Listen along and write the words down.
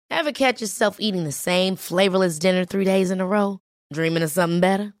Ever catch yourself eating the same flavorless dinner 3 days in a row? Dreaming of something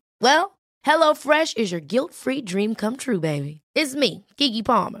better? Well, HelloFresh is your guilt-free dream come true, baby. It's me, Keke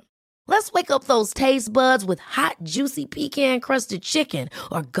Palmer. Let's wake up those taste buds with hot, juicy pecan-crusted chicken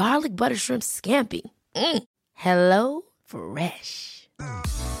or garlic butter shrimp scampi. Hello Fresh.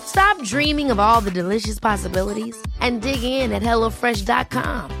 Stop dreaming of all the delicious possibilities and dig in at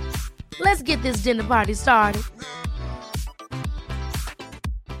HelloFresh.com. Let's get this dinner party started.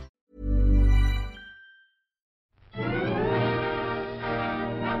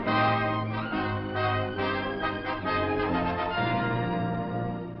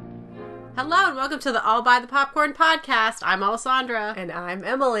 Hello and welcome to the All Buy the Popcorn podcast. I'm Alessandra. And I'm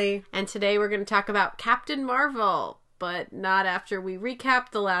Emily. And today we're going to talk about Captain Marvel, but not after we recap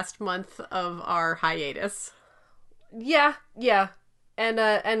the last month of our hiatus. Yeah.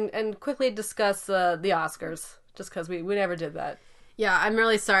 And quickly discuss the Oscars, just because we never did that. Yeah, I'm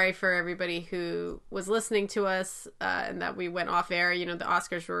really sorry for everybody who was listening to us and that we went off air. You know, the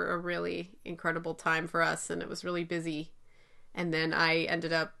Oscars were a really incredible time for us and it was really busy. And then I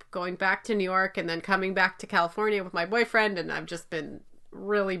ended up going back to New York and then coming back to California with my boyfriend. And I've just been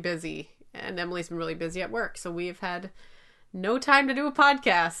really busy. And Emily's been really busy at work. So we've had no time to do a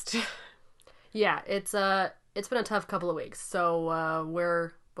podcast. Yeah, it's been a tough couple of weeks. So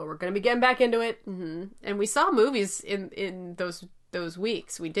we're going to be getting back into it. Mm-hmm. And we saw movies in those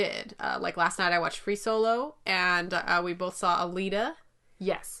weeks. We did. Like last night I watched Free Solo. And we both saw Alita.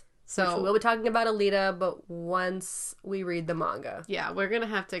 Yes. So we'll be talking about Alita, but once we read the manga. Yeah, we're going to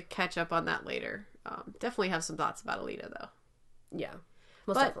have to catch up on that later. Definitely have some thoughts about Alita, though. Yeah,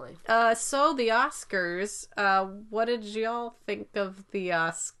 definitely. So the Oscars, what did y'all think of the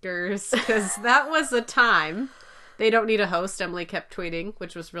Oscars? Because that was a time. They don't need a host, Emily kept tweeting,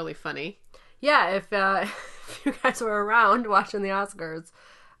 which was really funny. Yeah, if you guys were around watching the Oscars,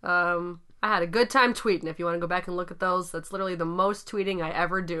 I had a good time tweeting. If you want to go back and look at those, that's literally the most tweeting I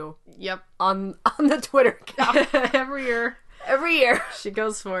ever do. Yep. On the Twitter account. Every year. Every year. She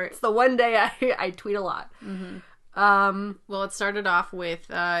goes for it. It's the one day I tweet a lot. Mm-hmm. Well, it started off with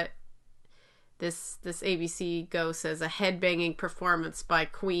this ABC Go says a headbanging performance by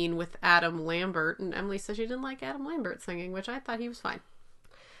Queen with Adam Lambert. And Emily said she didn't like Adam Lambert singing, which I thought he was fine.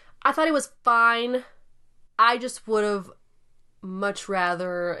 I thought he was fine. I just would have much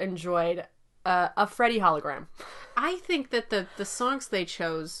rather enjoyed a Freddie hologram. I think that the songs they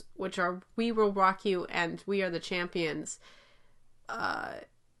chose, which are We Will Rock You and We Are the Champions,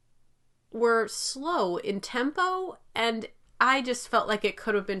 were slow in tempo, and I just felt like it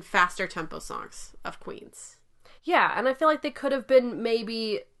could have been faster tempo songs of Queen's. Yeah, and I feel like they could have been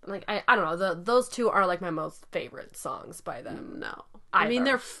maybe, like, I don't know, those two are like my most favorite songs by them. No. Either. I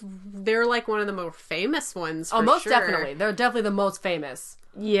mean, they're like one of the more famous ones, for most sure. definitely. They're definitely the most famous.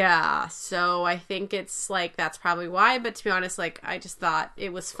 Yeah, so I think it's, like, that's probably why, but to be honest, like, I just thought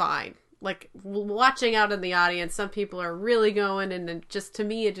it was fine. Like, watching out in the audience, some people are really going, and then just, to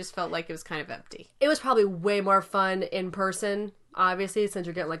me, it just felt like it was kind of empty. It was probably way more fun in person, obviously, since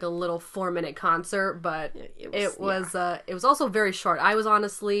you're getting, like, a little 4-minute concert, but it was also very short. I was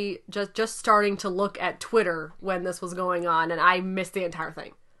honestly just starting to look at Twitter when this was going on, and I missed the entire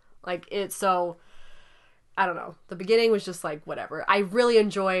thing. Like, I don't know. The beginning was just like, whatever. I really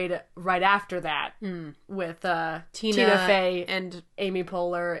enjoyed right after that with Tina Fey and Amy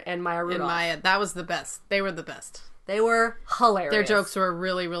Poehler and Maya Rudolph. And Maya. That was the best. They were the best. They were hilarious. Their jokes were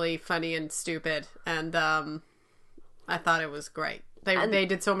really, really funny and stupid. And I thought it was great. They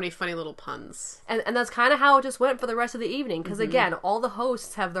did so many funny little puns. And that's kind of how it just went for the rest of the evening. Because, again, all the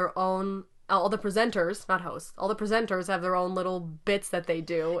hosts have their own... all the presenters, not hosts, all the presenters have their own little bits that they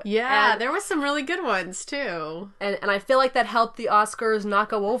do. Yeah, there was some really good ones, too. And I feel like that helped the Oscars not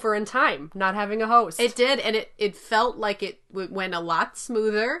go over in time, not having a host. It did, and it felt like it went a lot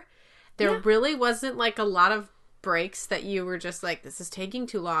smoother. There really wasn't, like, a lot of breaks that you were just like, this is taking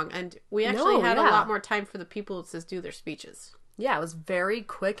too long. And we actually had a lot more time for the people to do their speeches. Yeah, it was very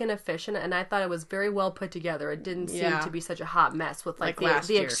quick and efficient, and I thought it was very well put together. It didn't seem to be such a hot mess with like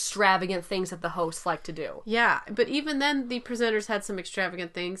the extravagant things that the hosts like to do. Yeah, but even then, the presenters had some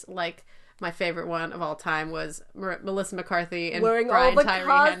extravagant things, like my favorite one of all time was Melissa McCarthy and wearing Brian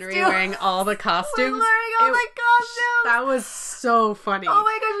Tyree Henry wearing all the costumes. Wearing all the costumes. That was so funny. Oh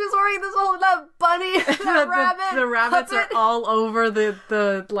my gosh, she's wearing this whole that bunny, that rabbit. The rabbits are all over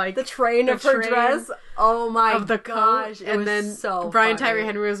the train of her dress. Oh my of the gosh, coat. And then so Brian funny. Tyree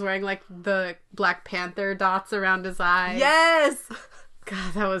Henry was wearing like the Black Panther dots around his eyes. Yes.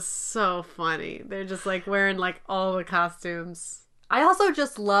 God, that was so funny. They're just like wearing like all the costumes. I also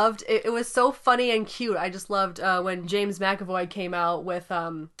just loved it. It was so funny and cute. I just loved when James McAvoy came out with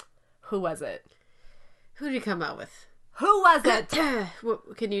Who was it? Who did you come out with? Who was it?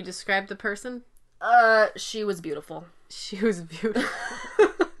 Can you describe the person? She was beautiful. She was beautiful.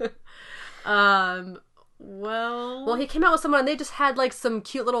 Well, he came out with someone and they just had like some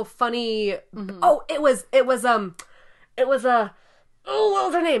cute little funny. Mm-hmm. Oh, it was what was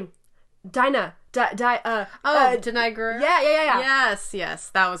her name? Dinah. Denai Guerrero? Yeah. Yes,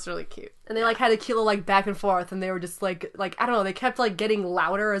 that was really cute. And they like had a cute little like back and forth, and they were just like I don't know, they kept like getting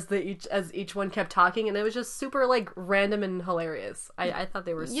louder as each one kept talking, and it was just super like random and hilarious. I thought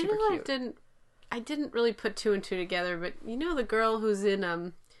they were super cute. I didn't really put two and two together, but you know the girl who's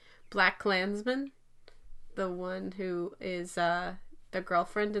in Black Klansman, the one who is the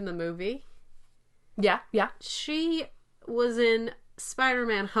girlfriend in the movie. Yeah. She was in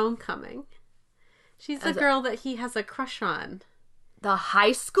Spider-Man: Homecoming. She's the girl that he has a crush on. The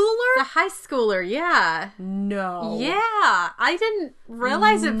high schooler? The high schooler, yeah. No. Yeah, I didn't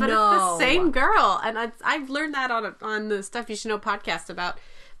realize it, but it's the same girl. And I've learned that on the Stuff You Should Know podcast about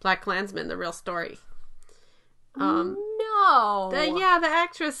Black Klansman, the real story. No. The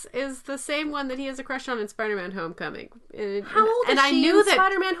actress is the same one that he has a crush on in Spider-Man: Homecoming. How old is she in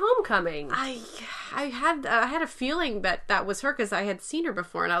Spider-Man: Homecoming? I had a feeling that was her because I had seen her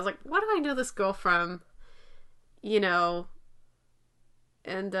before, and I was like, what do I know this girl from? You know.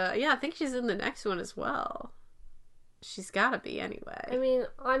 And I think she's in the next one as well. She's got to be anyway.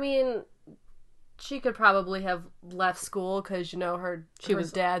 I mean, she could probably have left school because her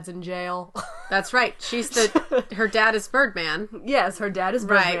dad's in jail. That's right. Her dad is Birdman. Yes, her dad is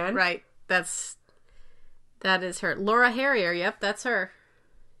Birdman. Right. That is her. Laura Harrier. Yep, that's her.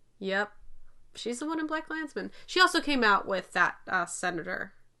 Yep, she's the one in Black Klansman. She also came out with that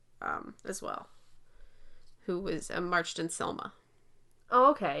senator, as well, who was marched in Selma. Oh,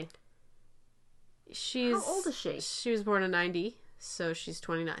 okay. How old is she? She was born in 90, so she's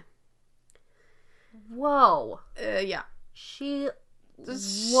 29. Whoa. Yeah. She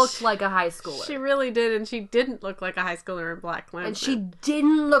looked like a high schooler. She really did, and she didn't look like a high schooler in Black Klansman. And she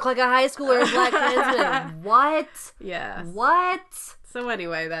didn't look like a high schooler in Black Klansman. What? Yeah. What? So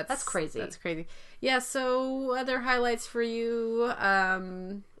anyway, that's crazy. That's crazy. Yeah, so other highlights for you.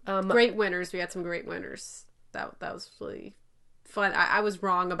 Great winners. We had some great winners. That was really fun. I was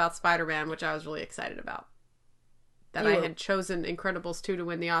wrong about Spider-Man, which I was really excited about. I had chosen Incredibles 2 to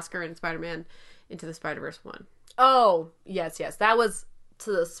win the Oscar and Spider-Man Into the Spider-Verse 1. Oh, yes. That was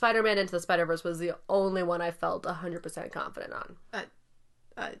to the Spider-Man Into the Spider-Verse was the only one I felt 100% confident on.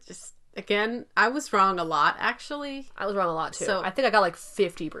 Again, I was wrong a lot, actually. I was wrong a lot too. So, I think I got like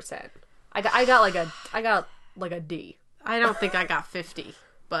 50%. I got like a D. I don't think I got 50,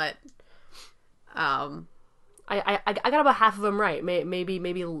 but I got about half of them right. Maybe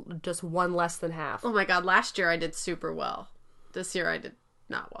just one less than half. Oh my god! Last year I did super well. This year I did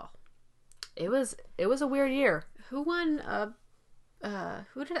not well. It was a weird year. Who won?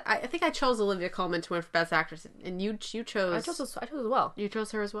 Who did I think I chose Olivia Colman to win for Best Actress, and you chose. I chose as well. You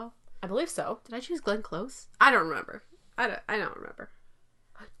chose her as well. I believe so. Did I choose Glenn Close? I don't remember. I don't remember.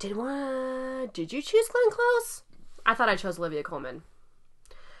 Did you choose Glenn Close? I thought I chose Olivia Colman.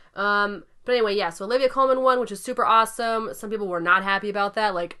 But anyway, yeah, so Olivia Colman won, which is super awesome. Some people were not happy about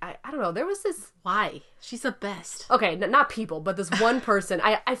that. Like, I don't know, there was this... Why? She's the best. Okay, not people, but this one person.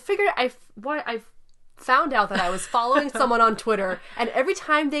 I figured, I found out that I was following someone on Twitter, and every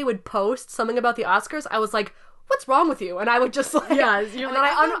time they would post something about the Oscars, I was like, what's wrong with you? And I would just like... Yeah, and then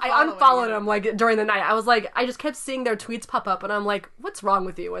I unfollowed them, like, during the night. I was like, I just kept seeing their tweets pop up, and I'm like, what's wrong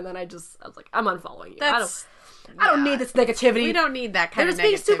with you? And then I was like, I'm unfollowing you. I don't need this negativity. We don't need that kind of negativity.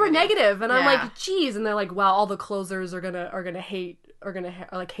 They're just being super negative, and I'm like, geez. And they're like, wow, all the closers are gonna hate the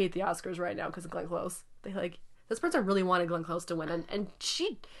Oscars right now because of Glenn Close. They like, this person really wanted Glenn Close to win, and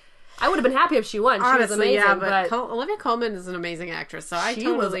I would have been happy if she won. Honestly, she was amazing. Yeah, but Olivia Colman is an amazing actress, so she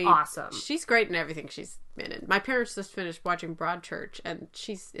was awesome. She's great in everything she's been in. My parents just finished watching Broadchurch, and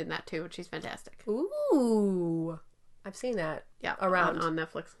she's in that too, and she's fantastic. Ooh. I've seen that. Yeah, around on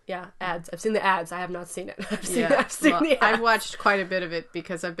Netflix. Yeah, ads. I've seen the ads. I have not seen it. I've seen the ads. I've watched quite a bit of it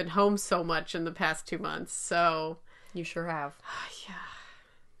because I've been home so much in the past 2 months. So you sure have. Yeah.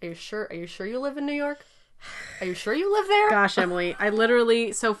 Are you sure? Are you sure you live in New York? Are you sure you live there? Gosh, Emily, I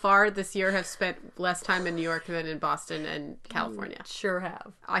literally so far this year have spent less time in New York than in Boston and California. You sure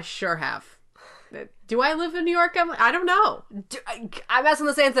have. I sure have. Do I live in New York, Emily? I don't know. I'm asking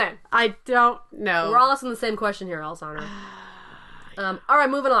the same thing. I don't know. We're all asking the same question here, Alessandra. All right,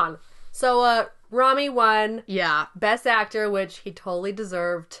 moving on. So, Rami won. Yeah. Best Actor, which he totally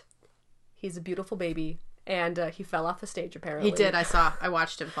deserved. He's a beautiful baby. And he fell off the stage, apparently. He did. I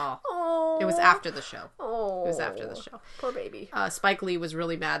watched him fall. Oh. It was after the show. Oh. It was after the show. Poor baby. Spike Lee was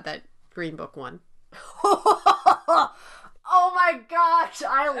really mad that Green Book one. Oh my gosh,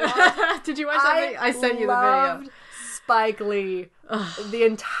 I love. Did you watch that video? I sent you the video. Spike Lee the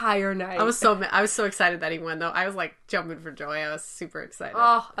entire night. I was so excited that he won, though. I was like jumping for joy. I was super excited.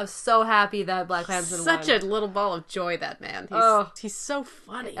 Oh, I was so happy that Black Klansman won. Such a little ball of joy, that man. He's so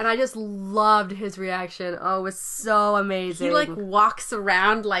funny. And I just loved his reaction. Oh, it was so amazing. He like walks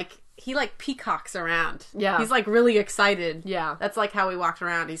around like he like peacocks around. Yeah. He's like really excited. Yeah. That's like how he walked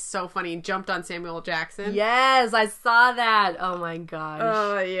around. He's so funny. He jumped on Samuel L. Jackson. Yes, I saw that. Oh my gosh.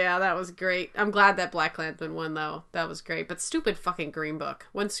 Oh, yeah, that was great. I'm glad that Black Klansman won, though. That was great. But stupid fucking Green Book.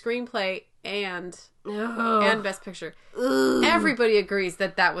 Won screenplay and Best Picture. Ugh. Everybody agrees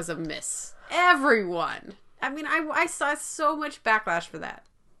that was a miss. Everyone. I mean, I saw so much backlash for that.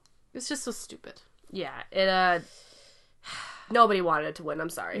 It's just so stupid. Yeah, it, nobody wanted it to win, I'm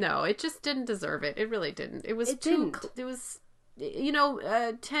sorry. No, it just didn't deserve it. It really didn't. It was it was,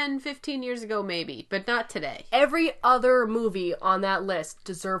 10, 15 years ago maybe, but not today. Every other movie on that list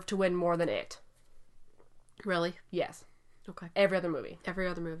deserved to win more than it. Really? Yes. Okay. Every other movie. Every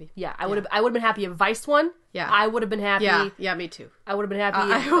other movie. Yeah, I would have been happy if Vice won. Yeah. I would have been happy. Yeah, me too. I would have been happy.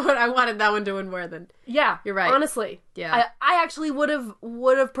 I wanted that one to win more than... Yeah. You're right. Honestly. Yeah. I actually would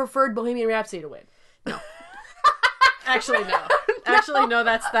have preferred Bohemian Rhapsody to win. No. Actually, no. Actually, no,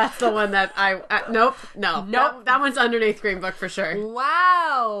 that's the one that nope. That one's underneath Green Book for sure.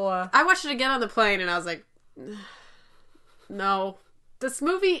 Wow. I watched it again on the plane and I was like, no. This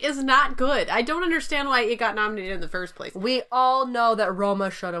movie is not good. I don't understand why it got nominated in the first place. We all know that Roma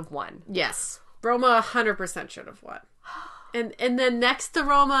should have won. Yes. Roma 100% should have won. And then next to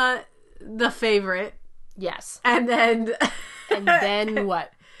Roma, The Favorite. Yes. And then... and then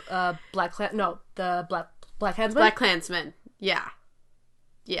what? The Black Klansman? Black Klansman. Yeah.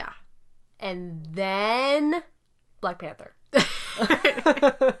 Yeah. And then Black Panther.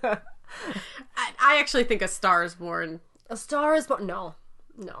 I actually think A Star is Born... A Star is Born... No.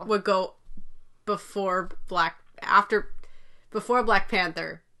 Would go before Black Panther,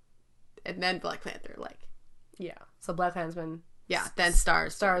 and then Black Panther, like. Yeah. So Black Klansman. Yeah, then Star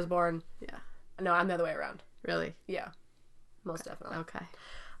is Born. Yeah. No, I'm the other way around. Really? Yeah. Most definitely. Okay.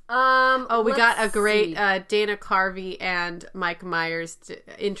 We got a great Dana Carvey and Mike Myers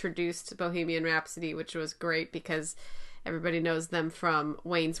introduced Bohemian Rhapsody, which was great because everybody knows them from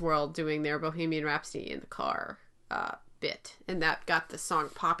Wayne's World doing their Bohemian Rhapsody in the car bit, and that got the song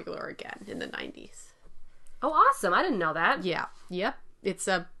popular again in the 90s. Oh, awesome. I didn't know that. Yeah. Yep. It's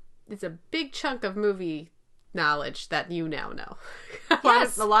a big chunk of movie knowledge that you now know.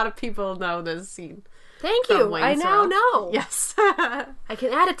 Yes. A lot of people know this scene. Thank you. I now know. Yes. I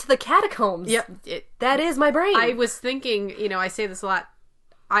can add it to the catacombs. Yep. That is my brain. I was thinking, I say this a lot.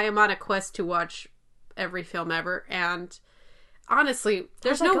 I am on a quest to watch every film ever, and honestly,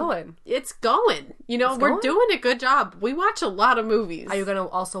 How's that going? It's going. We're doing a good job. We watch a lot of movies. Are you going to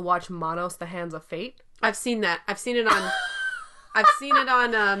also watch Manos: The Hands of Fate? I've seen that. I've seen it on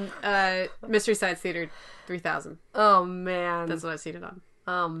Mystery Science Theater 3000. Oh man. That's what I've seen it on.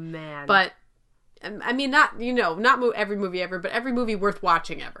 Oh man. But I mean, not every movie ever, but every movie worth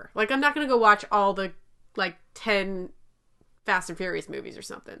watching ever. Like, I'm not going to go watch all the, 10 Fast and Furious movies or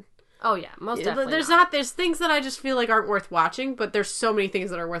something. Oh, yeah. Most definitely There's things that I just feel like aren't worth watching, but there's so many things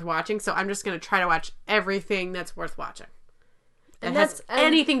that are worth watching, so I'm just going to try to watch everything that's worth watching. And that's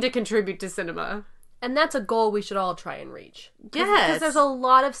anything to contribute to cinema. And that's a goal we should all try and reach. Yes. Because there's a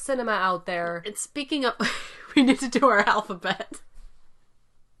lot of cinema out there. And speaking of, we need to do our alphabet.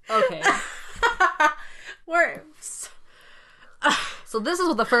 Okay. So this is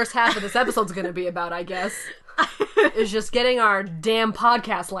what the first half of this episode's going to be about, I guess. Is just getting our damn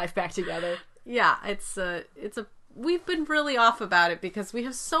podcast life back together. Yeah, we've been really off about it because we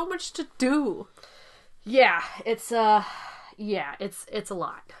have so much to do. Yeah, it's a lot.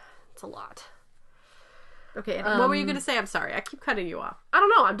 It's a lot. Okay, what were you going to say? I'm sorry. I keep cutting you off. I don't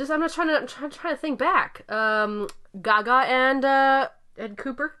know. I'm just trying to think back. Gaga and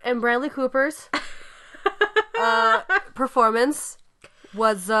Cooper and Bradley Cooper's performance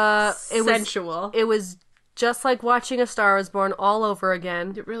was sensual. It was just like watching A Star Is Born all over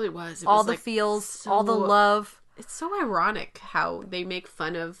again. It really was. All the feels, all the love. It's so ironic how they make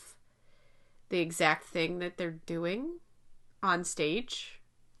fun of the exact thing that they're doing on stage,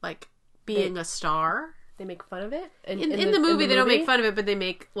 like being a star. They make fun of it in the movie. They don't make fun of it, but they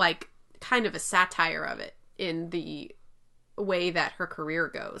make kind of a satire of it in the way that her career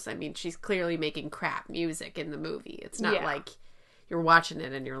goes. I mean, she's clearly making crap music in the movie. It's not like you're watching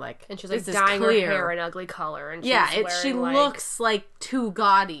it and you're like, and she's like dyeing her hair an ugly color, and she looks like too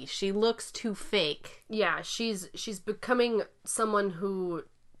gaudy. She looks too fake. Yeah, she's becoming someone who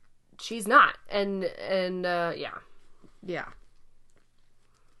she's not. And yeah. Yeah.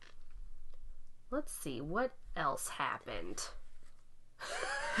 Let's see, what else happened?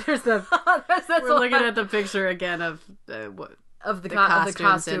 There's the That's we're looking at the picture again of what of the costumes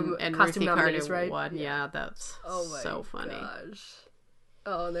costume and costume Ruthie nominees, Carter right? won. Yeah, that's so funny. Gosh.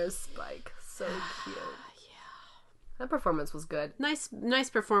 Oh, and there's Spike. So cute. That performance was good. Nice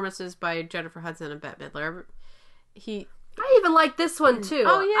performances by Jennifer Hudson and Bette Midler. I even like this one too.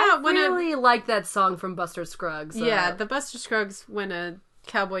 Oh yeah, I really like that song from Buster Scruggs. Yeah, the Buster Scruggs when a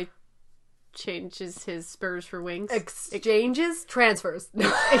cowboy changes his spurs for wings. Exchanges, transfers,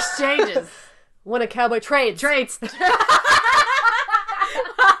 Exchanges. When a cowboy trades. What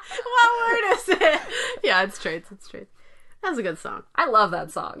word is it? Yeah, it's trades. That's a good song. I love that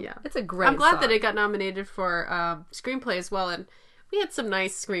song. Yeah, it's a great. I'm glad song. that it got nominated for screenplay as well, and we had some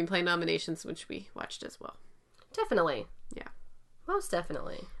nice screenplay nominations, which we watched as well. Definitely. Yeah, most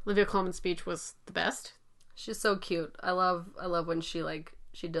definitely. Olivia Colman's speech was the best. She's so cute. I love when she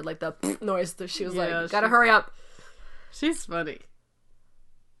did like the noise. She was Yeah, like, "Gotta hurry up." She's funny.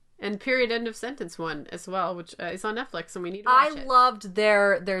 And Period End of Sentence won as well, which is on Netflix, and we need to watch it. I loved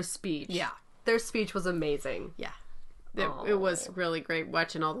their speech. Yeah. Their speech was amazing. Yeah. It was really great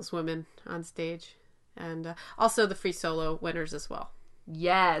watching all those women on stage. And also the free solo winners as well.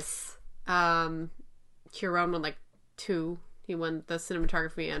 Yes. Cuarón won like 2. He won the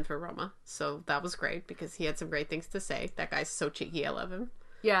cinematography and for Roma. So that was great because he had some great things to say. That guy's so cheeky. I love him.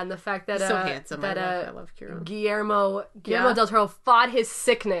 Yeah, and the fact that so handsome. I love Cuarón. Guillermo del Toro fought his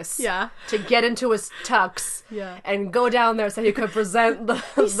sickness to get into his tux and go down there so he could present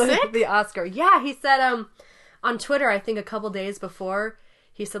the Oscar. Yeah, he said on Twitter, I think a couple days before,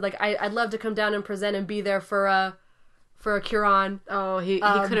 he said like I'd love to come down and present and be there for a Cuarón. Oh, he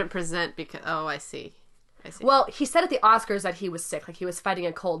couldn't present because I see. Well, he said at the Oscars that he was sick, like he was fighting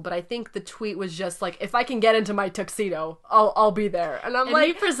a cold, but I think the tweet was just like, if I can get into my tuxedo, I'll be there. And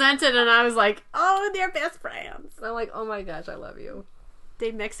he presented, and I was like, oh, they're best friends. And I'm like, oh my gosh, I love you.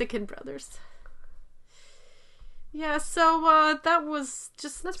 They Mexican brothers. Yeah, so that was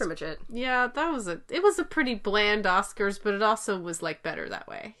just... That's pretty much it. Yeah, it was a pretty bland Oscars, but it also was like better that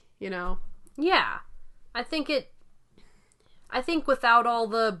way, you know? Yeah. I think without all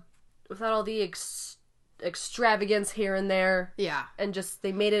the extravagance here and there. Yeah. And just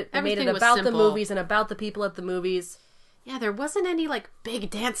they made it Everything about the movies and about the people at the movies. Yeah, there wasn't any like big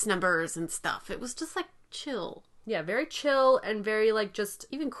dance numbers and stuff. It was just like chill. Yeah, very chill and very like just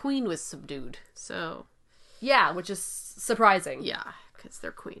even Queen was subdued. So yeah, which is surprising. Yeah, cuz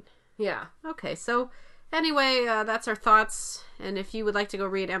they're Queen. Yeah. Okay, so anyway, that's our thoughts, and if you would like to go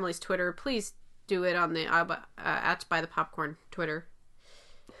read Emily's Twitter, please do it on the at By the Popcorn Twitter.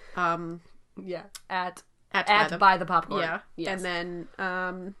 Yeah, at by the Popcorn. Yeah. Yes. And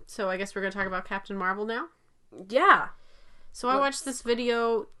then, so I guess we're going to talk about Captain Marvel now? Yeah. So I watched this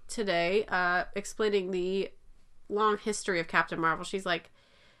video today explaining the long history of Captain Marvel.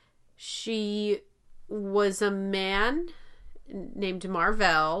 She was a man named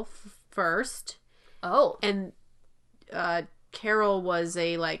Marvel first. Oh. And Carol was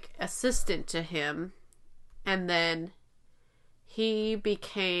a, like, assistant to him. And then he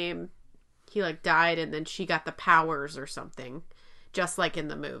died, and then she got the powers or something, just like in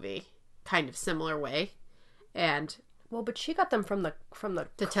the movie, kind of similar way. And but she got them from the core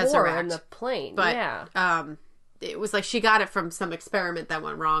Tesseract in the plane. But yeah, it was like she got it from some experiment that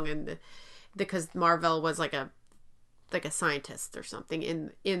went wrong, and because Marvel was like a scientist or something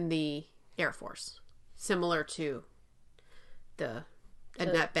in the Air Force, similar to the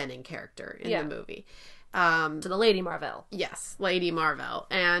Annette Bening character in the movie. To the Lady Marvel. Yes, Lady Marvel.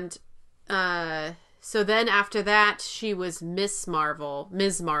 And so then after that, she was Ms. Marvel.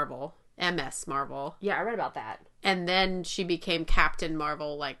 MS Marvel. Yeah, I read about that. And then she became Captain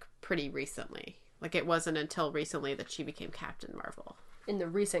Marvel, like, pretty recently. Like, it wasn't until recently that she became Captain Marvel. In the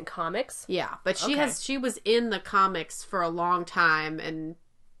recent comics? Yeah, but she was in the comics for a long time, and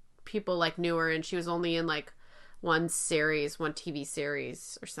people, like, knew her, and she was only in, like, one TV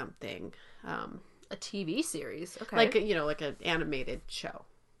series or something. A TV series? Okay. Like, like an animated show.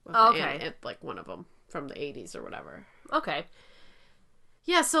 Okay. Like one of them from the 80s or whatever. Okay.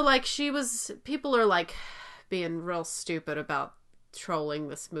 Yeah, so, like, people are, like, being real stupid about trolling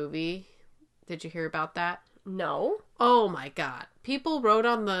this movie. Did you hear about that? No. Oh, my God. People wrote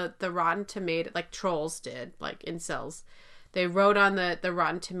on the Rotten Tomatoes, like, trolls did, like, incels. They wrote on the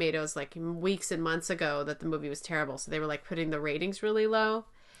Rotten Tomatoes, like, weeks and months ago that the movie was terrible. So they were, like, putting the ratings really low.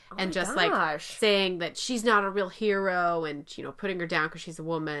 And just, like, saying that she's not a real hero and, putting her down because she's a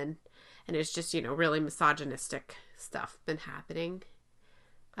woman. And it's just, really misogynistic stuff been happening.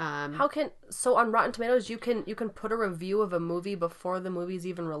 So on Rotten Tomatoes you can put a review of a movie before the movie's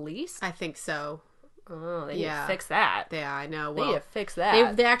even released? I think so. Oh, they need to fix that. Yeah, I know. They Well, need to fix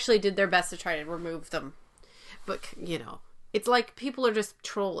that. they actually did their best to try to remove them. But, it's like people are just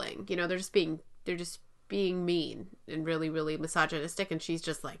trolling. They're just being mean and really, really misogynistic. And she's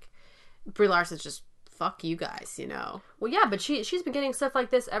just like, Brie Larson's just, fuck you guys, Well, yeah, but she's been getting stuff like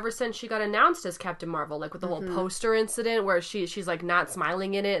this ever since she got announced as Captain Marvel, like with the whole poster incident where she's like not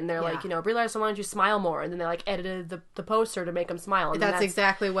smiling in it, and they're like, Brie Larson, why don't you smile more? And then they like edited the poster to make him smile. And that's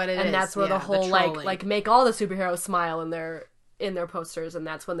exactly what it is. And that's where the whole like make all the superheroes smile in their posters, and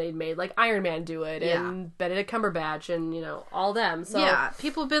that's when they made like Iron Man do it and Benedict Cumberbatch and all them. So yeah,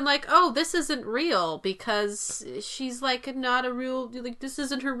 people have been like, oh, this isn't real because she's like not a real, like this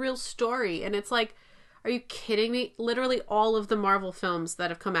isn't her real story. And it's like, are you kidding me? Literally all of the Marvel films that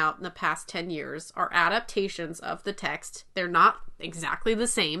have come out in the past 10 years are adaptations of the text. They're not exactly the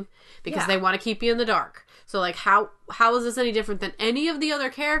same because they want to keep you in the dark. So like how is this any different than any of the other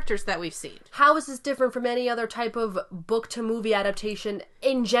characters that we've seen? How is this different from any other type of book to movie adaptation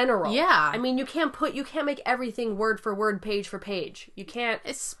in general? Yeah. I mean, you can't make everything word for word, page for page. You can't.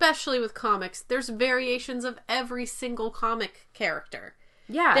 Especially with comics. There's variations of every single comic character.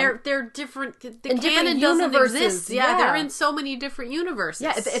 Yeah. They're different. The in canon different doesn't universes. exist. Yeah, they're in so many different universes.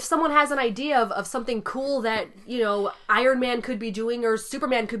 Yeah, if someone has an idea of something cool that, Iron Man could be doing or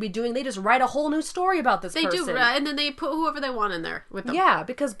Superman could be doing, they just write a whole new story about this person. They do, and then they put whoever they want in there with them. Yeah,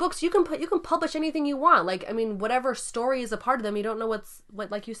 because books, you can publish anything you want. Like, I mean, whatever story is a part of them, you don't know what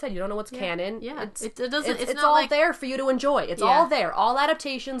like you said, you don't know what's canon. Yeah, it's all there for you to enjoy. It's all there. All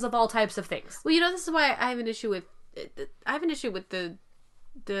adaptations of all types of things. Well, this is why I have an issue with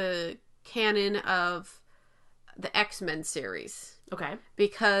the canon of the X-Men series. Okay.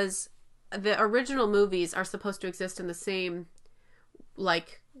 Because the original movies are supposed to exist in the same,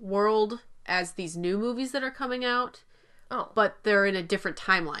 like, world as these new movies that are coming out. Oh. But they're in a different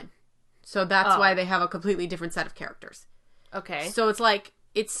timeline. So that's why they have a completely different set of characters. Okay. So it's like,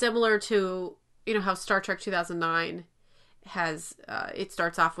 it's similar to, how Star Trek 2009 has, it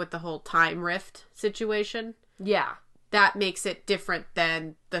starts off with the whole time rift situation. Yeah. That makes it different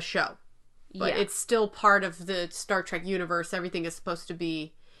than the show. But it's still part of the Star Trek universe. Everything is supposed to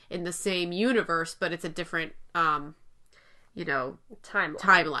be in the same universe, but it's a different, timeline.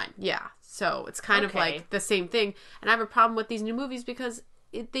 Yeah. So it's kind of like the same thing. And I have a problem with these new movies because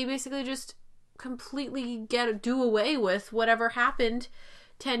they basically just completely do away with whatever happened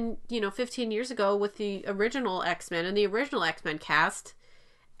 15 years ago with the original X-Men and the original X-Men cast.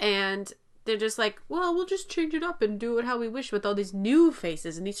 And they're just like, well, we'll just change it up and do it how we wish with all these new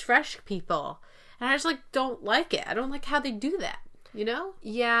faces and these fresh people. And I just don't like it. I don't like how they do that,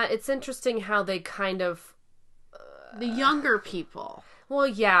 Yeah, it's interesting how they kind of... the younger people. Well,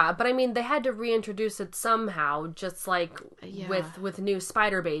 yeah, but I mean, they had to reintroduce it somehow, just like with new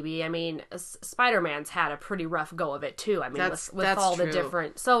Spider-Baby. I mean, Spider-Man's had a pretty rough go of it, too. I mean, with all the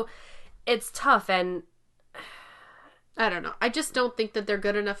different... So, it's tough, and... I don't know. I just don't think that they're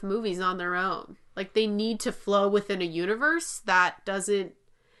good enough movies on their own. Like, they need to flow within a universe that doesn't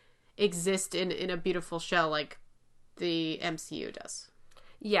exist in a beautiful shell like the MCU does.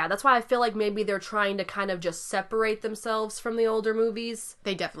 Yeah, that's why I feel like maybe they're trying to kind of just separate themselves from the older movies.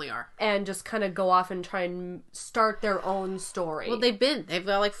 They definitely are. And just kind of go off and try and start their own story. Well, they've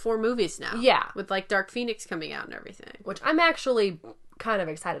got like 4 movies now. Yeah. With like Dark Phoenix coming out and everything. Which I'm actually kind of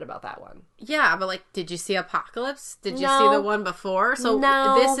excited about that one. Yeah, but like, did you see Apocalypse? Did you see the one before? So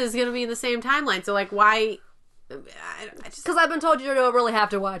this is going to be in the same timeline. So like, why... Because I've been told you don't really have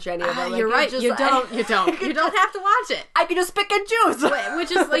to watch any of them. You're right. You don't. You don't have to watch it. I can just pick and choose.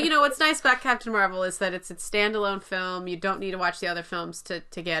 Which is, what's nice about Captain Marvel is that it's a standalone film. You don't need to watch the other films to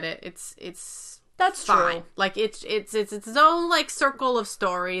get it. That's fine. True. Like it's its own like circle of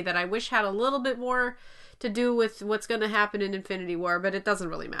story that I wish had a little bit more to do with what's going to happen in Infinity War, but it doesn't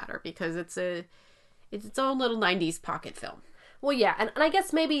really matter because it's its own little 90s pocket film. Well, yeah, and I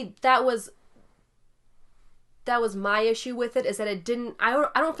guess maybe that was my issue with it, is that it didn't... I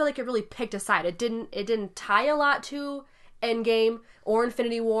don't feel like it really picked a side. It didn't tie a lot to Endgame or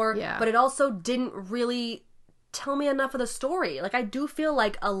Infinity War, but it also didn't really tell me enough of the story. Like, I do feel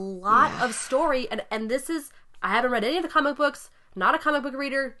like a lot of story, and this is... I haven't read any of the comic books, not a comic book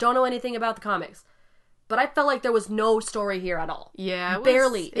reader, don't know anything about the comics. But I felt like there was no story here at all. Yeah,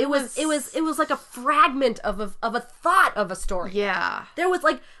 barely. It was like a fragment of a thought of a story. Yeah, there was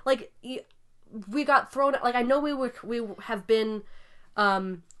like we got thrown. Like, I know we have been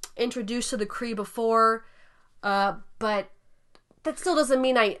introduced to the Kree before, but that still doesn't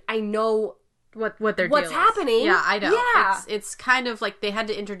mean I know what their what's deal happening. Is. Yeah, I know. Yeah. It's kind of like they had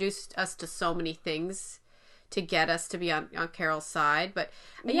to introduce us to so many things to get us to be on Carol's side. But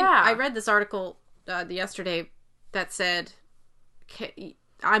I read this article yesterday that said,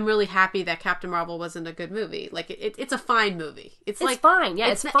 I'm really happy that Captain Marvel wasn't a good movie. Like, it's a fine movie. It's like fine. Yeah,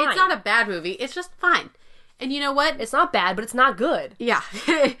 it's fine. It's not a bad movie. It's just fine. And you know what? It's not bad, but it's not good. Yeah.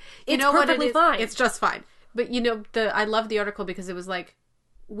 It's perfectly fine. It's just fine. But, I love the article because it was like,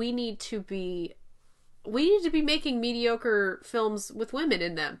 we need to be making mediocre films with women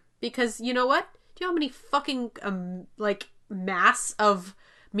in them. Because, you know what? Do you know how many fucking, mass of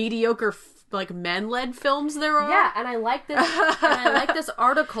mediocre men-led films there are? Yeah, and I like this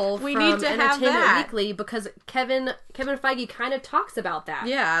article we from need to have Entertainment that. Weekly because Kevin Feige kind of talks about that.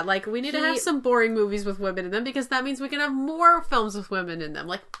 Yeah, we need to have some boring movies with women in them because that means we can have more films with women in them.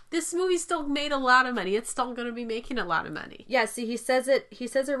 Like, this movie still made a lot of money. It's still going to be making a lot of money. Yeah, see, he says it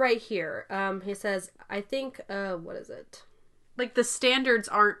right here. He says, I think, what is it? Like, the standards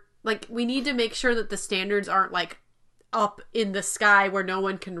aren't, we need to make sure that the standards aren't, up in the sky where no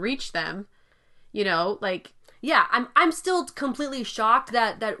one can reach them. Yeah, I'm still completely shocked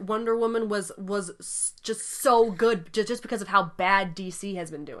that Wonder Woman was just so good just because of how bad DC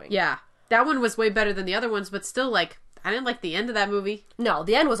has been doing. Yeah. That one was way better than the other ones, but still, I didn't like the end of that movie. No,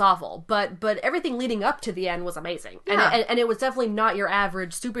 the end was awful, but everything leading up to the end was amazing. Yeah. And it was definitely not your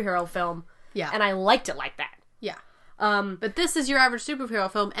average superhero film. Yeah. And I liked it like that. Yeah. But this is your average superhero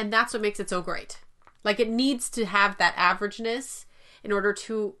film, and that's what makes it so great. It needs to have that averageness in order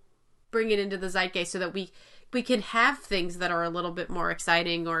to bring it into the zeitgeist so that we can have things that are a little bit more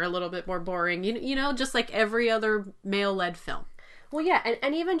exciting or a little bit more boring, just like every other male-led film. Well, yeah,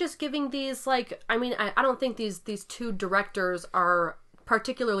 and even just giving these, I don't think these two directors are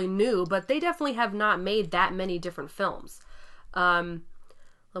particularly new, but they definitely have not made that many different films. What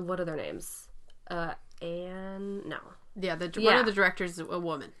are their names? One of the directors is a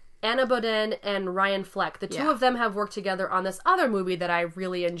woman. Anna Boden and Ryan Fleck. The two of them have worked together on this other movie that I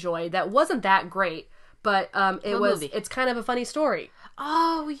really enjoyed that wasn't that great, but it's kind of a funny story.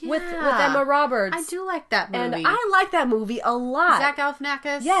 Oh, yeah. With Emma Roberts. I do like that movie. And I like that movie a lot. Zach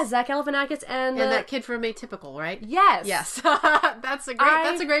Galifianakis? Yeah, Zach Galifianakis and that kid from Atypical, right? Yes. Yes. That's a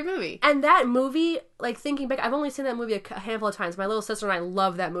great movie. And that movie, thinking back, I've only seen that movie a handful of times. My little sister and I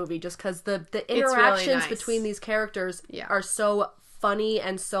love that movie just because the interactions really nice. between these characters are so funny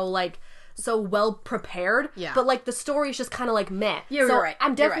and so so well prepared. Yeah. But the story is just kind of meh. You're right.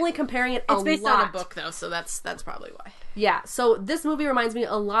 I'm definitely comparing it a lot. It's based on a book though, so that's probably why. Yeah. So this movie reminds me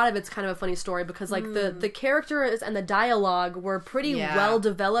a lot of it's kind of a funny story because the characters and the dialogue were pretty well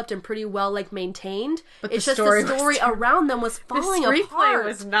developed and pretty well maintained. But it's the just the story around them was falling apart. The screenplay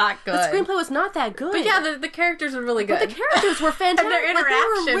was not good. The screenplay was not that good. But yeah, the characters were really good. But the characters were fantastic. And their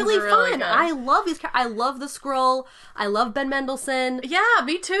interactions they were really fun. good. I love these. I love the Skrull. I love Ben Mendelsohn. Yeah,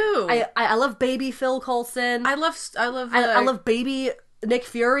 me too. I love baby Phil Coulson. I love baby Nick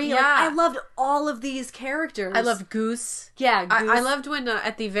Fury. Yeah. I loved all of these characters. I loved Goose. Yeah, Goose. I loved when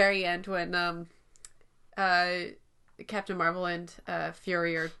at the very end when Captain Marvel and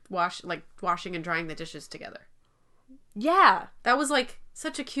Fury are washing and drying the dishes together. Yeah, that was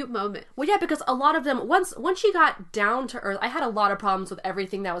such a cute moment. Well, yeah, because a lot of them once she got down to Earth, I had a lot of problems with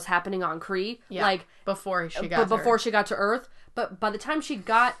everything that was happening on Kree. Yeah, before she got to Earth. But by the time she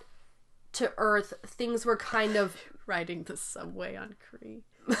got to Earth, things were kind of riding the subway on Kree.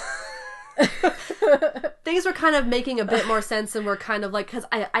 Things were kind of making a bit more sense, and were kind of because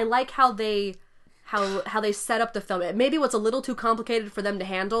I like how they set up the film. Maybe it was a little too complicated for them to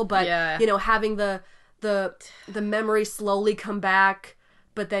handle, but having the memory slowly come back,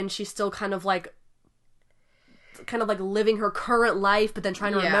 but then she's still kind of living her current life, but then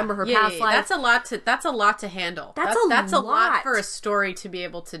trying to remember her past life. That's a lot to handle. That's a lot for a story to be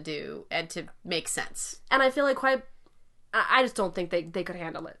able to do and to make sense. And I feel I just don't think they could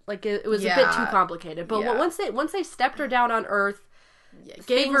handle it. It was a bit too complicated. But once they stepped her down on Earth,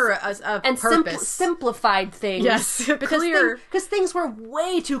 gave her a and purpose, simplified things. Yes, because things were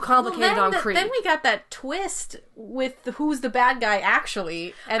way too complicated on Kree. Then we got that twist with who's the bad guy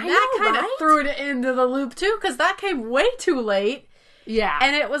actually, and that kind of threw it into the loop too, because that came way too late. Yeah,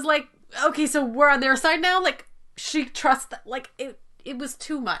 and it was okay, so we're on their side now. She trusts that. It was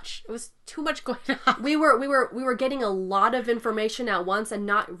too much. It was too much going on. We were getting a lot of information at once and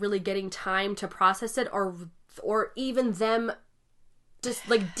not really getting time to process it, or even them just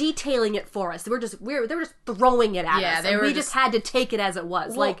detailing it for us. They were just throwing it at us. And we just had to take it as it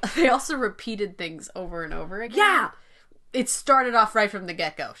was. Well, they also repeated things over and over again. Yeah. It started off right from the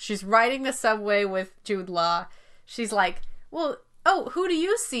get-go. She's riding the subway with Jude Law. She's like, well, oh, who do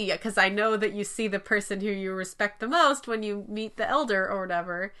you see? Because I know that you see the person who you respect the most when you meet the elder or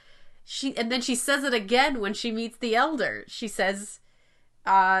whatever. And then she says it again when she meets the elder. She says,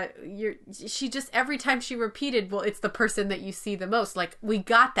 she just, every time she repeated, well, it's the person that you see the most. Like, we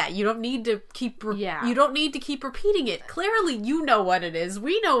got that. You don't need to keep you don't need to keep repeating it. Clearly you know what it is.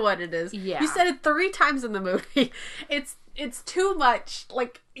 We know what it is. You said it 3 times in the movie. It's too much.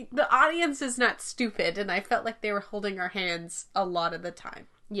 Like, the audience is not stupid, and I felt like they were holding our hands a lot of the time.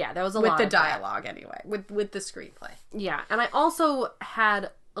 Yeah, there was a lot with the dialogue anyway, with the screenplay. Yeah, and I also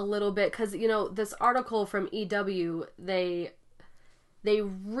had a little bit, because, you know, this article from EW, they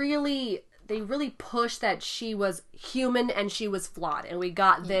really pushed that she was human and she was flawed, and we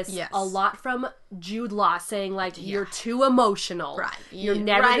got this a lot from Jude Law saying, like, you're too emotional, right? You're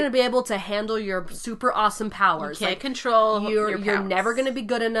never going to be able to handle your super awesome powers. You can't control your powers. You're never going to be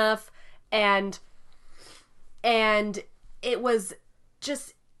good enough, and it was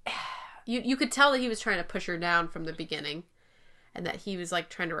just you could tell that he was trying to push her down from the beginning, and that he was like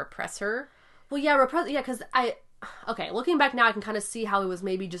trying to repress her. Well, because looking back now, I can kind of see how it was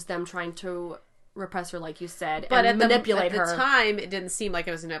maybe just them trying to repress her, like you said, but and manipulate her. At the time, it didn't seem like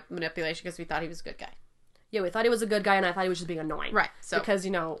it was a manipulation because we thought he was a good guy. Yeah, we thought he was a good guy, and I thought he was just being annoying. Right. So because,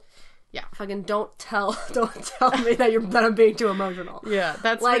 you know, fucking don't tell me that I'm being too emotional. Yeah,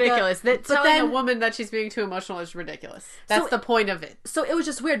 that's like, ridiculous. Telling a woman that she's being too emotional is ridiculous. That's the point of it. So it was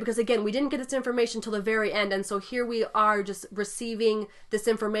just weird because, again, we didn't get this information till the very end, and so here we are just receiving this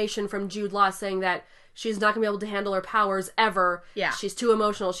information from Jude Law saying that she's not going to be able to handle her powers ever. Yeah. She's too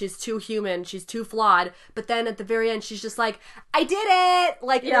emotional. She's too human. She's too flawed. But then at the very end, she's just like, I did it!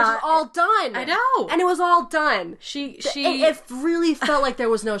 Like, it was all done. I know. And it was all done. It really felt like there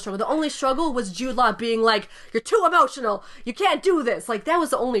was no struggle. The only struggle was Jude Law being like, you're too emotional. You can't do this. Like, that was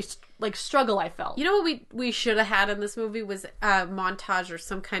the only, like, struggle I felt. You know what we should have had in this movie was a montage or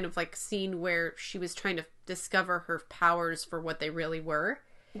some kind of, like, scene where she was trying to discover her powers for what they really were.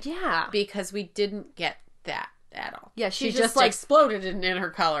 Yeah. Because we didn't get that at all. Yeah, she just like, exploded in her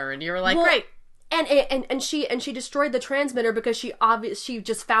color, and you were like, great. And she destroyed the transmitter because she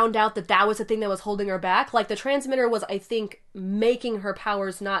just found out that was the thing that was holding her back. Like, the transmitter was, I think, making her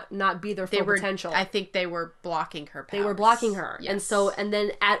powers not be their full potential. I think they were blocking her powers. They were blocking her. Yes. And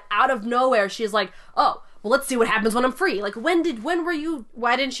then out of nowhere, she's like, oh, well, let's see what happens when I'm free. Like, why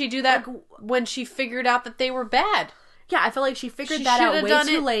didn't she do that when she figured out that they were bad? Yeah, I feel like she figured that out way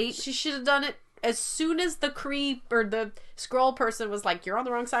too late. She should have done it as soon as the creep or the scroll person was like, you're on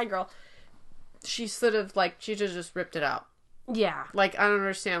the wrong side, girl. She should have just ripped it out. Yeah. Like, I don't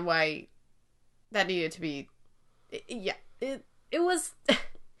understand why that needed to be... It was...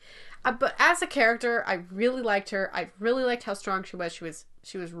 But as a character, I really liked her. I really liked how strong she was.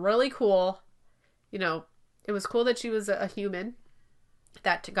 She was really cool. You know, it was cool that she was a human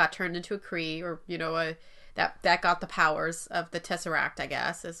that got turned into a Kree, or, you know, that got the powers of the Tesseract, I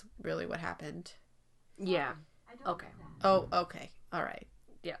guess, is really what happened. Yeah. Okay. Oh, okay. All right.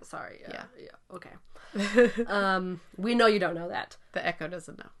 Yeah, sorry. Yeah. Okay. We know you don't know that. The Echo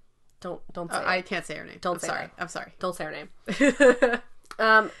doesn't know. Don't say it. I can't say her name. Don't say sorry. That. I'm sorry. Don't say her name.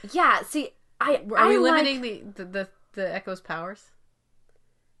 Yeah, see, Are we limiting the Echo's powers?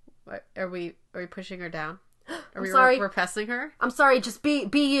 Are we pushing her down? Are we repressing her? I'm sorry, just be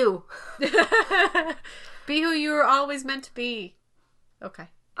you. Be who you were always meant to be. Okay.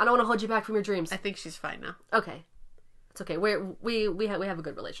 I don't want to hold you back from your dreams. I think she's fine now. Okay. It's okay. We have a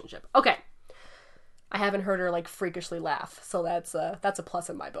good relationship. Okay. I haven't heard her, like, freakishly laugh, so that's a plus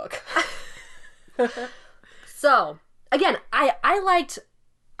in my book. So, again, I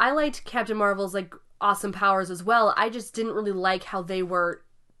liked Captain Marvel's, like, awesome powers as well. I just didn't really like how they were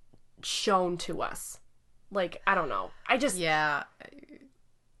shown to us. Like, I don't know. Yeah.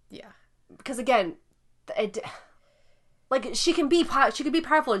 Because, again, like, she can be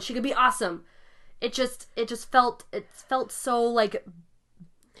powerful and she can be awesome. It felt so, like,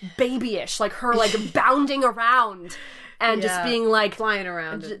 babyish, like her, like, bounding around and just being like flying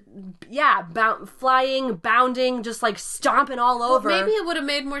around. Flying, bounding, just, like, stomping all over. Well, maybe it would have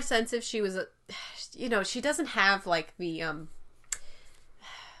made more sense if she was she doesn't have, like, the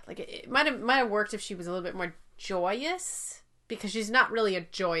like, it might have worked if she was a little bit more joyous, because she's not really a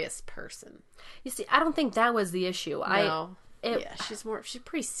joyous person. You see, I don't think that was the issue. No. She's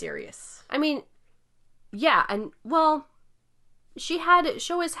pretty serious. I mean, yeah, and, well, she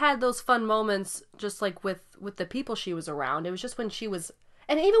always had those fun moments, just, like, with the people she was around. It was just when she was,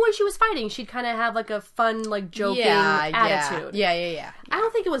 and even when she was fighting, she'd kind of have, like, a fun, like, joking attitude. Yeah. I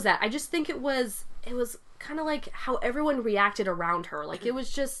don't think it was that. I just think it was kind of like how everyone reacted around her. Like, it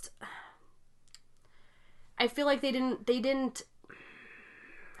was just, I feel like they didn't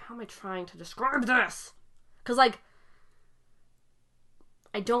how am I trying to describe this? Because, like,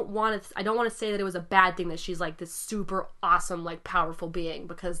 I don't want to say that it was a bad thing that she's, like, this super awesome, like, powerful being,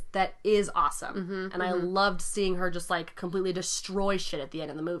 because that is awesome. And I loved seeing her just, like, completely destroy shit at the end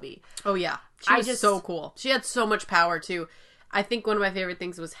of the movie. Oh, yeah. She was so cool. She had so much power, too. I think one of my favorite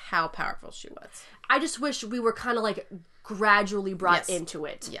things was how powerful she was. I just wish we were kind of, like, gradually brought into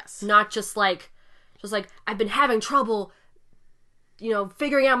it. Yes. Not just, like, I've been having trouble, you know,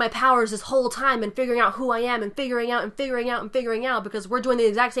 figuring out my powers this whole time and figuring out who I am and figuring out because we're doing the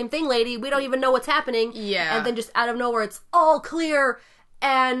exact same thing, lady. We don't even know what's happening. Yeah. And then just out of nowhere, it's all clear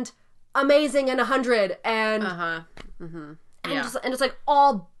and amazing and 100 and... and it's like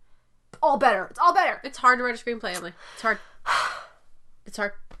all better. It's all better. It's hard to write a screenplay, Emily. It's hard. It's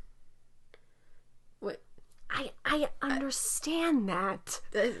hard. Wait. I understand that.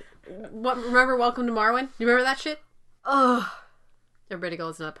 Remember Welcome to Marwen? You remember that shit? Ugh. Everybody go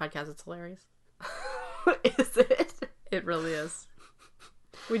listen to that podcast. It's hilarious. Is it? It really is.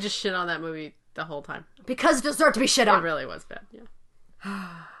 We just shit on that movie the whole time. Because it deserved to be shit on. It really was bad, yeah.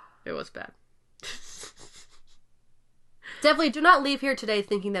 It was bad. Definitely do not leave here today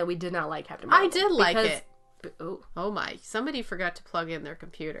thinking that we did not like Captain Marvel. I did like it. Oh. Oh my. Somebody forgot to plug in their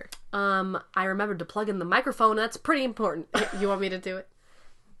computer. I remembered to plug in the microphone. That's pretty important. You want me to do it?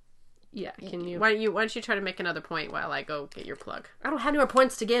 Yeah, can you? Why don't you try to make another point while I go get your plug? I don't have any more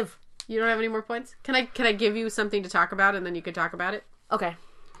points to give. You don't have any more points? Can I give you something to talk about and then you can talk about it? Okay.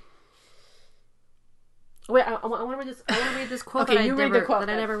 Wait, I want to read this. I want to read this quote Okay, you read the quote that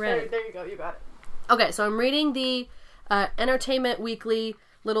I never read. There you go. You got it. Okay, so I'm reading the Entertainment Weekly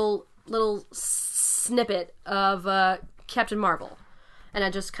little snippet of Captain Marvel, and I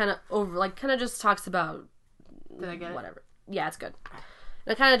just kind of just talks about. Did I get it? Whatever. Yeah, it's good.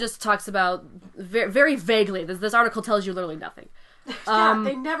 And it kind of just talks about very vaguely. This article tells you literally nothing.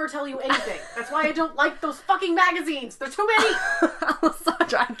 They never tell you anything. That's why I don't like those fucking magazines. There's too many.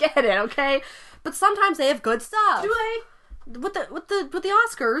 Alessandra, I get it, okay? But sometimes they have good stuff. Do they? With the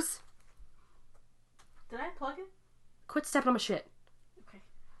Oscars. Did I plug it? Quit stepping on my shit. Okay.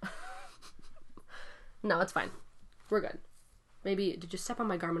 No, it's fine. We're good. Maybe did you step on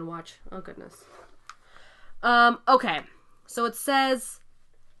my Garmin watch? Oh goodness. Okay. So it says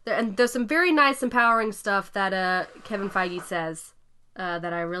there's some very nice, empowering stuff that Kevin Feige says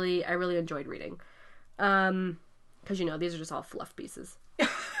that I really enjoyed reading. Because these are just all fluff pieces.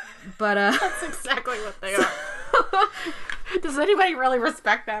 But that's exactly what they are. Does anybody really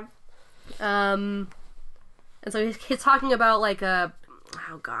respect them? And so he's talking about like oh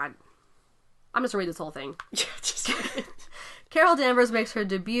god, I'm just gonna read this whole thing. Yeah, just read it. Carol Danvers makes her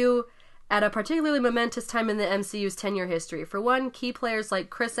debut at a particularly momentous time in the MCU's 10-year history. For one, key players like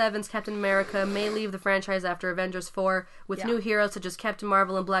Chris Evans, Captain America, may leave the franchise after Avengers 4, with new heroes such as Captain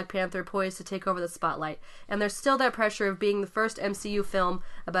Marvel and Black Panther poised to take over the spotlight. And there's still that pressure of being the first MCU film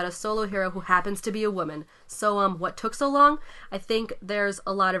about a solo hero who happens to be a woman. So, what took so long? I think there's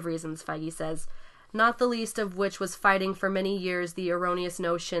a lot of reasons, Feige says. Not the least of which was fighting for many years the erroneous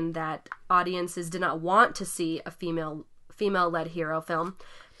notion that audiences did not want to see a female-led hero film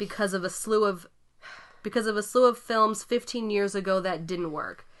because of a slew of films 15 years ago that didn't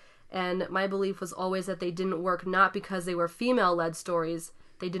work. And my belief was always that they didn't work not because they were female-led stories,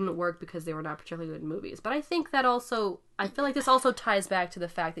 they didn't work because they were not particularly good movies. But I think that I feel like this also ties back to the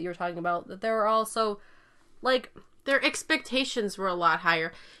fact that you're talking about, that there are also, like... Their expectations were a lot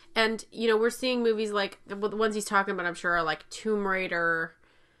higher. And, we're seeing movies like, the ones he's talking about, I'm sure, are like Tomb Raider,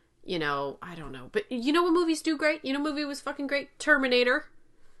 I don't know. But you know what movies do great? You know what movie was fucking great? Terminator.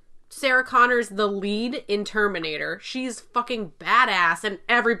 Sarah Connor's the lead in Terminator. She's fucking badass, and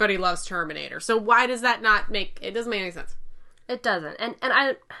everybody loves Terminator. So why does that not make... It doesn't make any sense. It doesn't. And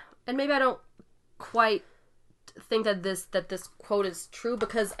maybe I don't quite think that this quote is true,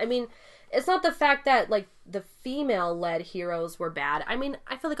 because, it's not the fact that, like, the female-led heroes were bad. I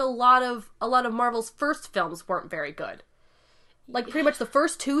feel like a lot of Marvel's first films weren't very good. Like, pretty much the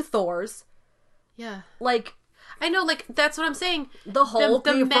first two Thors. Yeah. Like... I know, like, that's what I'm saying. The Hulk,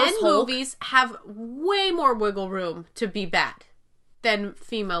 the men movies have way more wiggle room to be bad than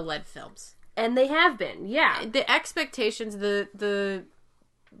female-led films. And they have been, yeah. The expectations, the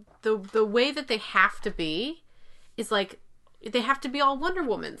way that they have to be is, like, they have to be all Wonder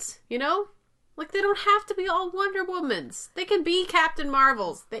Womans, Like, they don't have to be all Wonder Womans. They can be Captain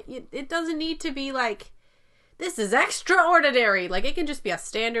Marvels. It doesn't need to be, like, this is extraordinary. Like, it can just be a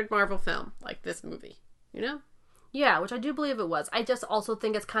standard Marvel film, like this movie, Yeah, which I do believe it was. I just also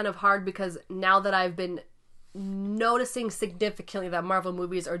think it's kind of hard because now that I've been noticing significantly that Marvel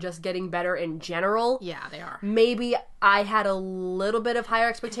movies are just getting better in general. Yeah, they are. Maybe I had a little bit of higher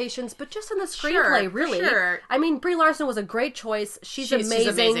expectations, but just in the screenplay, really. Sure. I mean, Brie Larson was a great choice. She's amazing. She's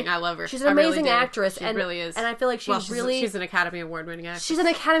amazing. I love her. She's an amazing really actress. She really is. And I feel like she's an Academy Award-winning actress. She's an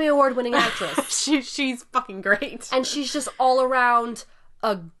Academy Award-winning actress. She's fucking great. And she's just all around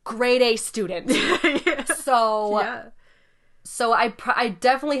a grade A student. Yeah. So... Yeah. So I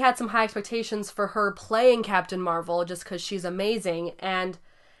definitely had some high expectations for her playing Captain Marvel just because she's amazing and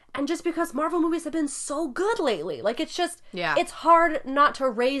just because Marvel movies have been so good lately. Like, it's just, it's hard not to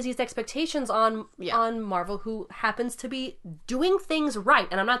raise these expectations on Marvel, who happens to be doing things right.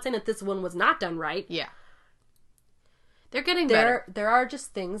 And I'm not saying that this one was not done right. Yeah. They're getting better. There are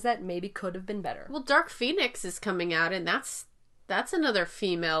just things that maybe could have been better. Well, Dark Phoenix is coming out, and that's another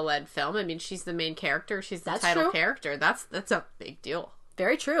female-led film. I mean, she's the main character. She's the title character. That's a big deal.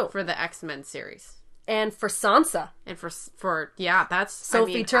 Very true. For the X-Men series. And for Sansa. And for that's...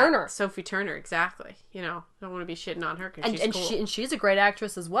 Sophie Turner. Sophie Turner, exactly. You know, I don't want to be shitting on her because she's cool. And she's a great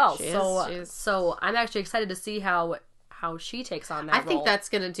actress as well. She is. So I'm actually excited to see how she takes on that role. I think that's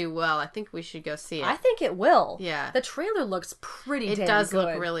going to do well. I think we should go see it. I think it will. Yeah. The trailer looks pretty damn good. It does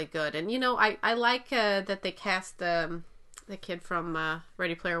look really good. And, you know, I like that they cast the kid from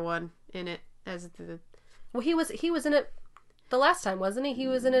Ready Player One in it as the... Well, he was in it the last time, wasn't he? He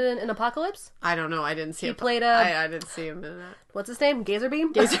was in it in Apocalypse? I don't know. I didn't see him. He played I didn't see him in that. What's his name?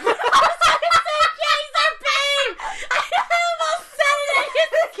 Gazerbeam? Gazerbeam! I almost said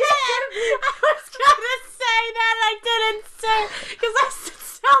it again! I was gonna say that I didn't say because I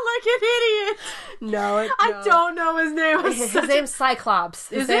sound like an idiot. No. I don't know his name. His name's Cyclops.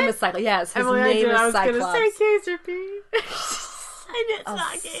 His name is Cyclops. Yes, his name is Cyclops. I was gonna say Gazerbeam. And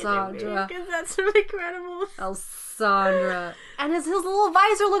it's not Gazerbeam because that's really incredible. Alessandra. And his little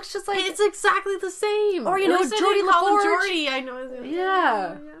visor looks just like... It's exactly the same. Or, you know, Geordie LaForge. Geordie, I know.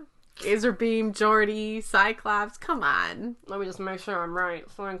 Yeah. Gazerbeam, Geordie, Cyclops. Come on. Let me just make sure I'm right.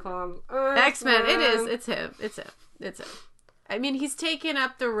 Cyclops. X-Men. It is. It's him. I mean, he's taken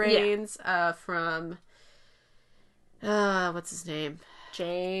up the reins from... what's his name?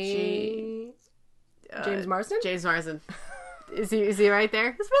 James Marsden? James Marsden. Is he right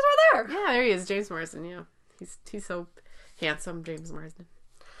there? He's right there. Yeah, there he is. James Marsden, yeah. He's so handsome, James Marsden.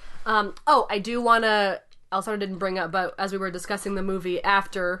 I do want to... Alessandra didn't bring up, but as we were discussing the movie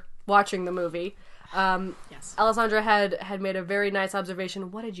after watching the movie, yes. Alessandra had made a very nice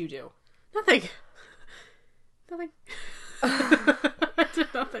observation. What did you do? Nothing. I did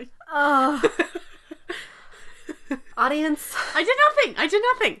nothing. Audience? I did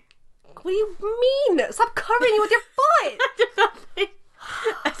nothing. What do you mean? Stop covering it with your foot! I did nothing.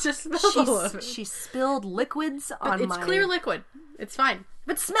 I just spilled She spilled liquids on It's clear liquid. It's fine.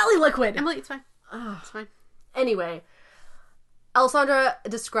 But smelly liquid! Emily, it's fine. It's fine. Anyway, Alessandra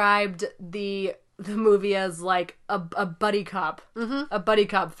described the movie as like a buddy cop. Mm-hmm. A buddy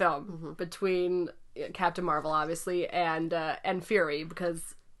cop film between Captain Marvel, obviously, and Fury,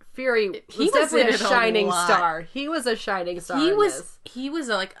 because Fury was definitely a shining star. He was a shining star. He was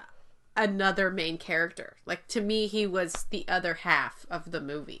like another main character. Like, to me, he was the other half of the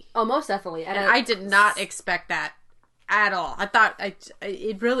movie. Oh, most definitely. And I did not expect that at all. I thought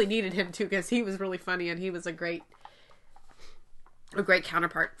it really needed him too, because he was really funny and he was a great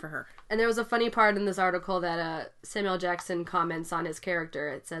counterpart for her. And there was a funny part in this article that Samuel Jackson comments on his character.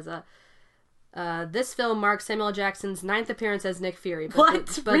 It says, this film marks Samuel Jackson's 9th appearance as Nick Fury.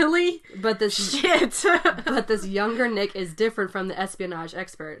 Really? But this shit. But this younger Nick is different from the espionage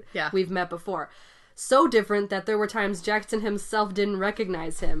expert we've met before. So different that there were times Jackson himself didn't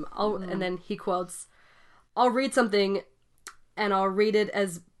recognize him. And then he quotes, "I'll read something, and I'll read it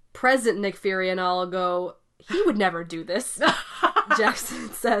as present Nick Fury, and I'll go, he would never do this." Jackson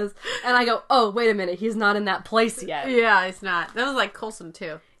says, and I go, "Oh, wait a minute, he's not in that place yet." Yeah, he's not. That was like Coulson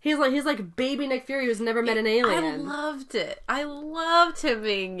too. He's like baby Nick Fury who's never met an alien. I loved it. I loved him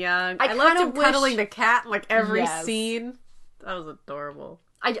being young. I loved him cuddling the cat in like every scene. That was adorable.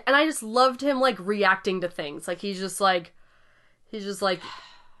 I just loved him like reacting to things. Like he's just like,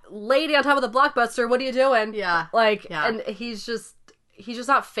 lady on top of the blockbuster, what are you doing? Yeah. And he's just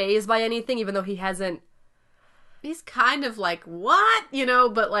not fazed by anything, even though he hasn't. He's kind of like, what? You know,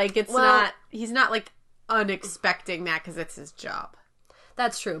 but like he's not like unexpecting that because it's his job.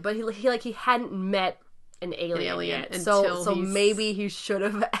 That's true, but he hadn't met an alien yet, so maybe he should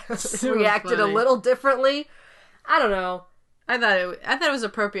have reacted a little differently. I don't know. I thought it was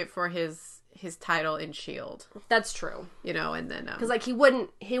appropriate for his title in S.H.I.E.L.D. That's true. You know, and then because like he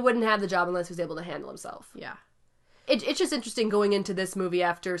wouldn't have the job unless he was able to handle himself. Yeah, it's just interesting going into this movie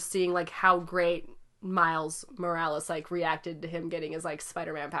after seeing like how great Miles Morales like reacted to him getting his like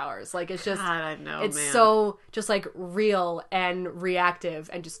Spider-Man powers. Like it's just God, I know, it's man. so just like real and reactive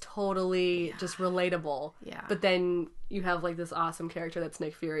and just totally just relatable. Yeah. But then you have like this awesome character that's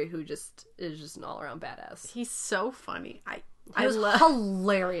Nick Fury who just is just an all-around badass. He's so funny. He was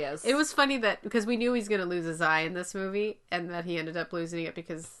hilarious. It was funny that because we knew he's going to lose his eye in this movie, and that he ended up losing it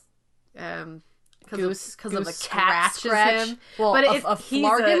because Goose of a cat scratches scratch. him. Well, but a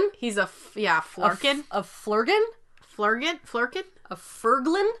Flarkin? He's a Flarkin. A Flurkin? Flurkin? A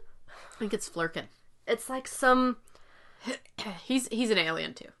Ferglin? I think it's Flurkin. It's like some... He's an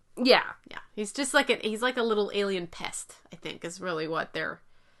alien too. Yeah. Yeah, he's just like he's like a little alien pest. I think is really what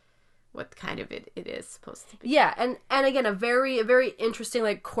kind of it is supposed to be. Yeah, and again, a very interesting,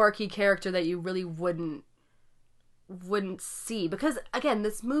 like, quirky character that you really wouldn't see. Because, again,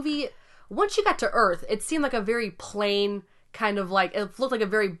 this movie, once you got to Earth, it seemed like a very plain, kind of like, it looked like a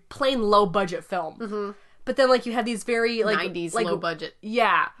very plain, low-budget film. Mm-hmm. But then, like, you have these very, like... 90s like, low budget.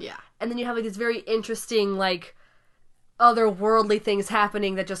 Yeah. Yeah. And then you have, like, these very interesting, like, otherworldly things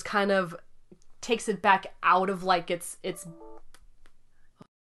happening that just kind of takes it back out of, like, its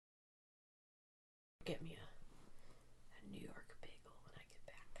get me a New York bagel when I get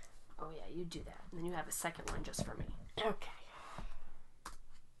back. Oh yeah, you do that. And then you have a second one just for me. Okay.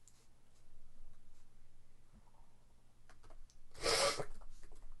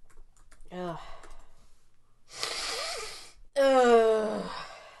 Ugh. Ugh.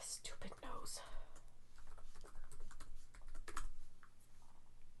 Stupid nose.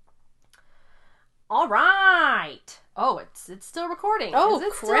 All right. Oh, it's still recording. Oh, Is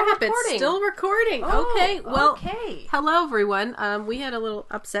it crap, it's still recording. Oh, okay, well, okay. Hello, everyone. We had a little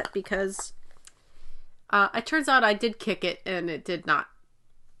upset because it turns out I did kick it and it did not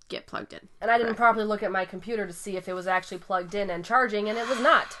get plugged in. And I didn't properly look at my computer to see if it was actually plugged in and charging, and it was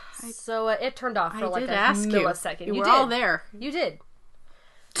not. So it turned off for like a millisecond. You were did. all there. You did.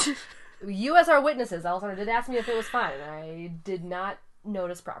 You as our witnesses, Alessandra did ask me if it was fine, and I did not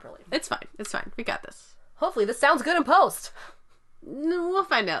notice properly. It's fine. It's fine. We got this. Hopefully this sounds good in post. No, we'll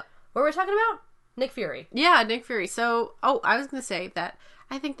find out. What were we talking about? Nick Fury. Yeah, Nick Fury. So, I was going to say that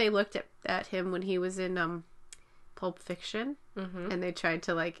I think they looked at him when he was in Pulp Fiction, and they tried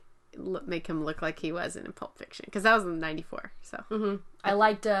to, like, make him look like he wasn't in Pulp Fiction, because that was in '94, so. Mm-hmm. I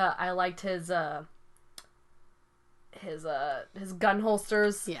liked his gun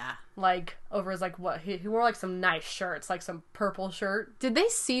holsters. Yeah. Like, over his, like, what? He wore, like, some nice shirts, like some purple shirt. Did they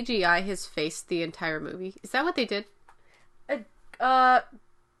CGI his face the entire movie? Is that what they did?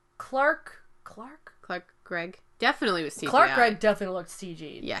 Clark Gregg definitely was CGI. Clark Gregg definitely looked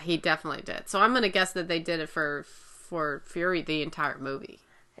CG'd. Yeah, he definitely did. So I'm gonna guess that they did it for Fury the entire movie.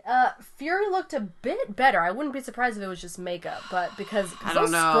 Fury looked a bit better. I wouldn't be surprised if it was just makeup, but because I don't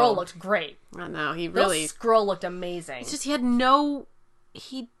those know. Skrull looked great. I know, he really... Those Skrull looked amazing. It's just he had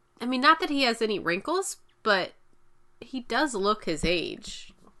I mean, not that he has any wrinkles, but he does look his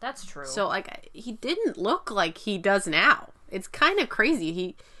age. That's true. So, like, he didn't look like he does now. It's kind of crazy.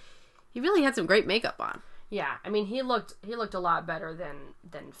 He really had some great makeup on. Yeah, I mean, he looked a lot better than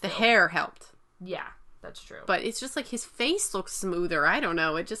Phil. The hair helped. Yeah, that's true. But it's just like his face looks smoother. I don't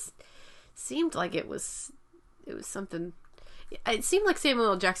know. It just seemed like it was something. It seemed like Samuel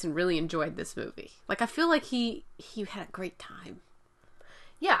L. Jackson really enjoyed this movie. Like, I feel like he had a great time.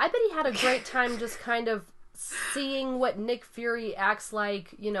 Yeah, I bet he had a great time just kind of seeing what Nick Fury acts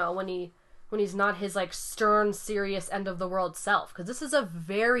like, you know, when he's not his, like, stern, serious, end-of-the-world self. Because this is a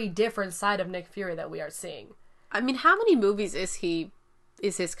very different side of Nick Fury that we are seeing. I mean, how many movies is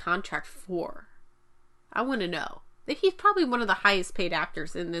his contract for? I want to know. He's probably one of the highest paid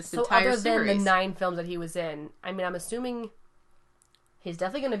actors in this entire series. So other than the 9 films that he was in, I mean, I'm assuming he's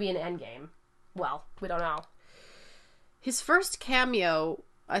definitely going to be in Endgame. Well, we don't know. His first cameo,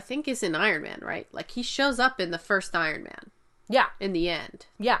 I think, is in Iron Man, right? Like, he shows up in the first Iron Man. Yeah. In the end.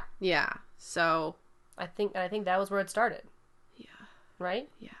 Yeah. Yeah. So I think that was where it started. Yeah. Right?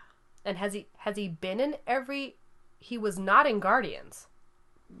 Yeah. And has he been in every... He was not in Guardians.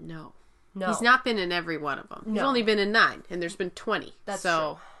 No. No. He's not been in every one of them. No. He's only been in 9, and there's been 20. That's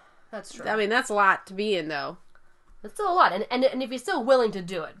true. That's true. I mean, that's a lot to be in, though. It's still a lot. And if he's still willing to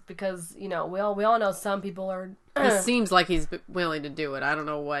do it, because, you know, we all know some people are... It seems like he's willing to do it. I don't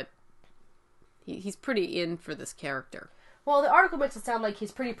know what... He's pretty in for this character. Well, the article makes it sound like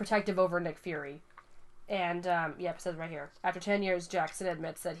he's pretty protective over Nick Fury. And, it says right here, after 10 years, Jackson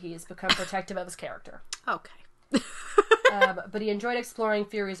admits that he has become protective of his character. Okay. But he enjoyed exploring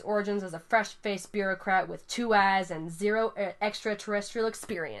Fury's origins as a fresh-faced bureaucrat with 2 eyes and 0 extraterrestrial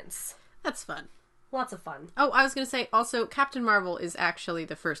experience. That's fun. Lots of fun. Oh, I was going to say, also, Captain Marvel is actually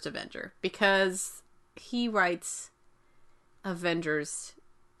the first Avenger, because he writes Avengers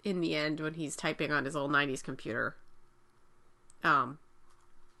in the end when he's typing on his old 90s computer.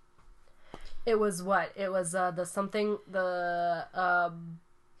 It was what? It was something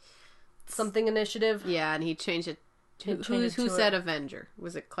initiative. Yeah, and he changed it. Who said Avenger?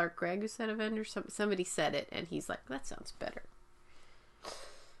 Was it Clark Gregg who said Avenger? Somebody said it, and he's like, that sounds better.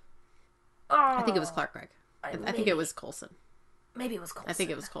 Oh, I think it was Clark Gregg. I think it was Coulson. Maybe it was Coulson. I think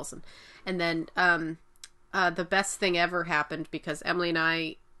it was Coulson. And then the best thing ever happened because Emily and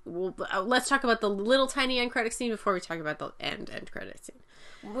I... let's talk about the little tiny end credit scene before we talk about the end credit scene.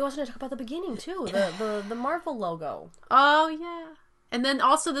 We also need to talk about the beginning, too. The Marvel logo. Oh, yeah. And then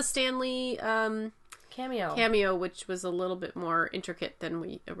also the Stan Lee... cameo, which was a little bit more intricate than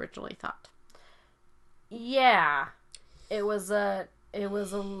we originally thought. Yeah. It was a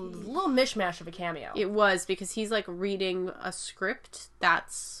little mishmash of a cameo. It was, because he's like reading a script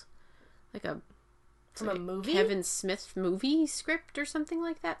that's like from a movie? Kevin Smith movie script or something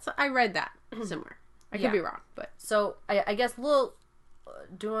like that. So I read that somewhere. I could be wrong, but so I guess do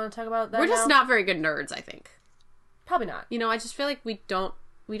you want to talk about that? We're just not very good nerds, I think. Probably not. You know, I just feel like we don't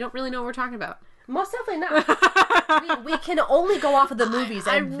really know what we're talking about. Most definitely not. we can only go off of the movies,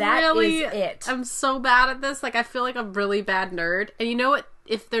 and that is it. I'm so bad at this. Like, I feel like I'm a really bad nerd. And you know what?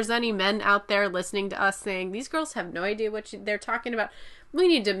 If there's any men out there listening to us saying, these girls have no idea what they're talking about, we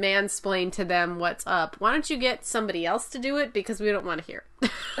need to mansplain to them what's up. Why don't you get somebody else to do it? Because we don't want to hear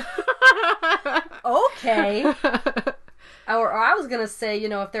it. Okay. Or I was going to say,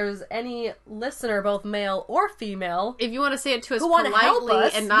 if there's any listener, both male or female, if you want to say it to us politely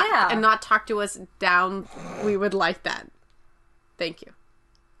us, and not talk to us down, we would like that. Thank you.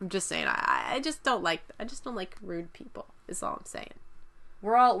 I'm just saying, I just don't like rude people. Is all I'm saying.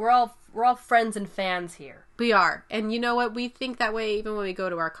 We're all friends and fans here. We are, and you know what? We think that way even when we go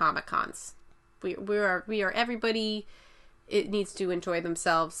to our Comic Cons. We are everybody. It needs to enjoy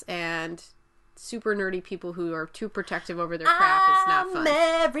themselves, and super nerdy people who are too protective over their craft is not fun. I'm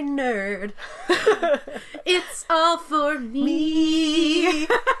every nerd. It's all for me.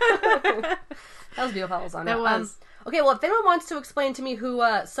 That was beautiful. I was on it. That was. Okay, well, if anyone wants to explain to me who,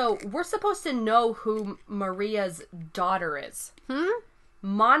 so we're supposed to know who Maria's daughter is.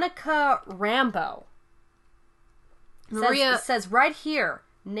 Monica Rambeau. Maria says right here,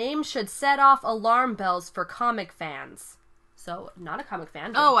 name should set off alarm bells for comic fans. So, not a comic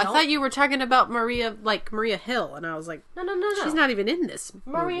fan. Oh, I thought you were talking about Maria, like Maria Hill, and I was like, No. She's not even in this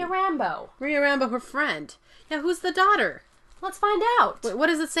Maria Rambeau. Maria Rambeau, her friend. Yeah, who's the daughter? Let's find out. Wait, what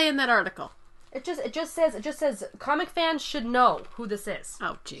does it say in that article? It just says comic fans should know who this is.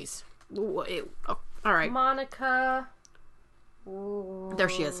 Oh, jeez. All right. Monica. There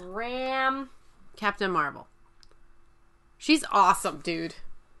she is. Captain Marvel. She's awesome, dude.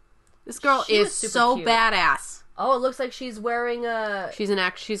 This girl is so cute. badass. Oh, it looks like she's wearing a...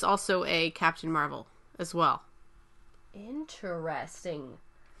 She's also a Captain Marvel as well. Interesting.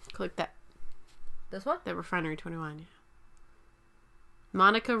 Click that. This one? That Refinery 21, yeah.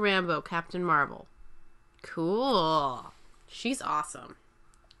 Monica Rambeau, Captain Marvel. Cool. She's awesome.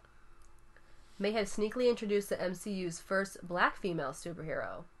 May have sneakily introduced the MCU's first black female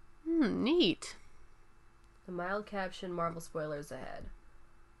superhero. Neat. The mild caption, Marvel spoilers ahead.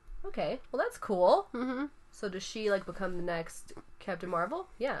 Okay, well that's cool. Mm-hmm. So does she, become the next Captain Marvel?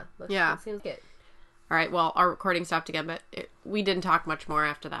 Yeah. Yeah. Seems good. All right, well, our recording stopped again, but we didn't talk much more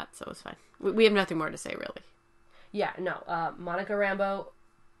after that, so it was fine. We have nothing more to say, really. Yeah, no. Monica Rambeau,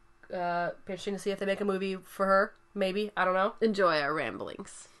 interesting to see if they make a movie for her. Maybe. I don't know. Enjoy our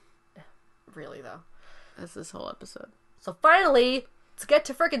ramblings. Really, though. That's this whole episode. So finally, let's get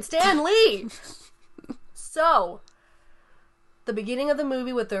to frickin' Stan Lee! So... the beginning of the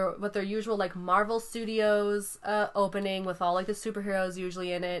movie with their usual Marvel Studios opening with all the superheroes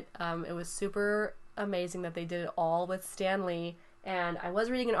usually in it. It was super amazing that they did it all with Stan Lee. And I was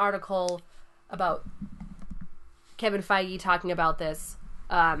reading an article about Kevin Feige talking about this,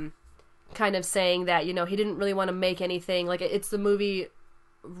 kind of saying that he didn't really want to make anything it's the movie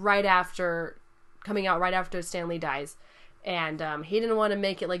coming out right after Stan Lee dies. And he didn't want to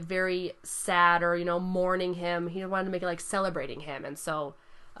make it very sad or mourning him. He wanted to make it celebrating him. And so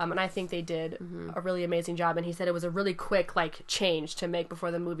and I think they did a really amazing job. And he said it was a really quick change to make before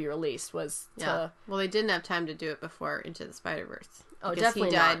the movie released was to... Well, they didn't have time to do it before Into the Spider-Verse. Oh, because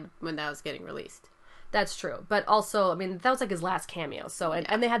definitely he died not. when that was getting released. That's true. But also, that was his last cameo. So,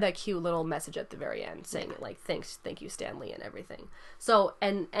 and they had that cute little message at the very end saying thank you, Stan Lee, and everything. So,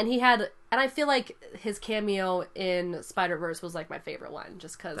 and he had, and I feel like his cameo in Spider-Verse was my favorite one,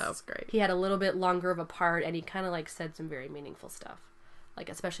 just because that was great. He had a little bit longer of a part, and he kind of said some very meaningful stuff. Like,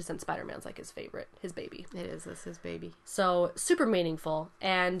 especially since Spider-Man's like his favorite, his baby. It is. This is his baby. So super meaningful,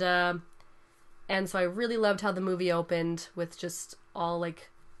 and so I really loved how the movie opened with just all like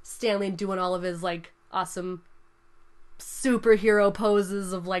Stan Lee doing all of his like awesome superhero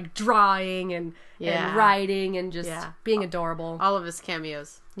poses of like drawing and writing and just being adorable. All of his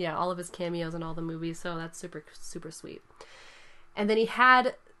cameos. Yeah, all of his cameos in all the movies. So that's super super sweet. And then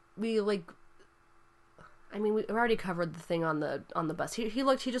we already covered the thing on the bus.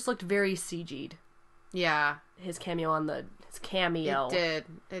 He just looked very CG'd. Yeah. His cameo. It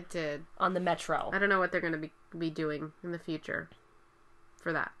did. On the Metro. I don't know what they're going to be doing in the future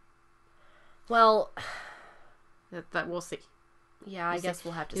for that. Well, that we'll see. Yeah, I guess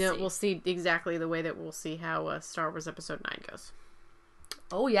we'll have to see. We'll see exactly the way that we'll see how Star Wars Episode 9 goes.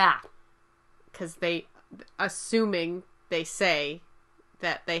 Oh, yeah. Because assuming they say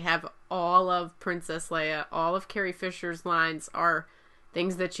that they have all of Princess Leia, all of Carrie Fisher's lines are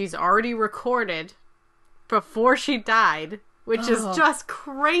things that she's already recorded before she died, which is just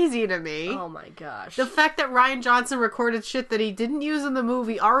crazy to me. Oh my gosh. The fact that Rian Johnson recorded shit that he didn't use in the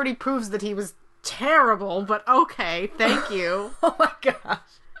movie already proves that he was terrible, but okay, thank you. Oh my gosh.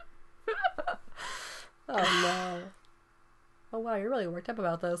 Oh no. Oh wow, you're really worked up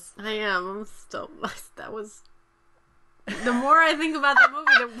about this. I am. I'm still... That was... The more I think about the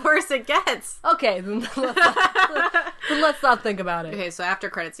movie, the worse it gets. Okay, then let's not think about it. Okay, so after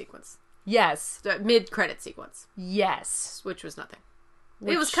credit sequence. Yes. The mid-credit sequence. Yes. Which was nothing.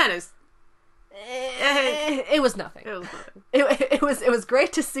 It was kind of... It was nothing. It was nothing. It was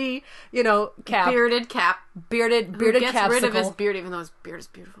great to see, Cap. Bearded Cap. Bearded Who gets Capsicle. rid of his beard, even though his beard is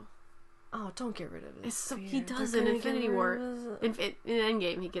beautiful. Oh, don't get rid of it. He does in Infinity War. In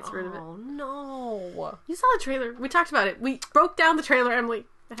Endgame, he gets rid of it. Oh, no. You saw the trailer. We talked about it. We broke down the trailer, Emily.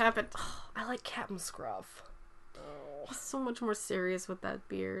 It happened. I like Captain Scruff. Oh. He's so much more serious with that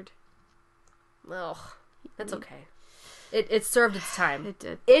beard. Ugh. That's okay. It served its time. It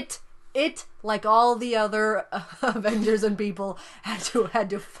did. It, like all the other Avengers and people, had to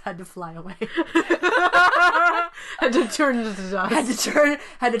fly away. Had to turn it into dust. Had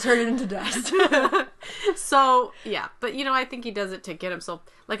to turn it into dust. So yeah, but I think he does it to get himself.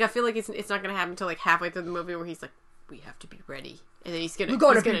 Like, I feel like it's not going to happen until like halfway through the movie where he's like, we have to be ready, and then we're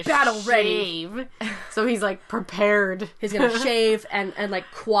going to be battle ready. So he's like prepared. He's gonna shave and like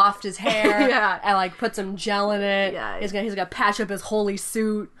coiffed his hair. Yeah, and like put some gel in it. Yeah, he's gonna patch up his holy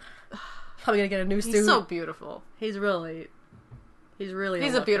suit. Probably gonna get a new suit. He's so beautiful. He's really he's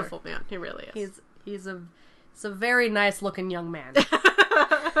a beautiful man. He really is. He's a very nice looking young man.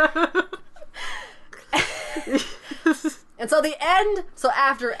 And so the end. So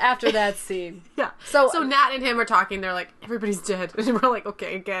after that scene, yeah. So Nat and him are talking. They're like, everybody's dead, and we're like,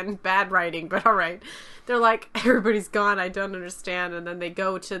 okay, again, bad writing, but all right. They're like, everybody's gone. I don't understand. And then they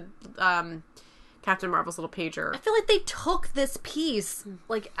go to Captain Marvel's little pager. I feel like they took this piece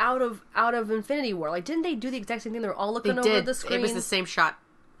like out of Infinity War. Like, didn't they do the exact same thing? They were all looking over the screen. It was the same shot,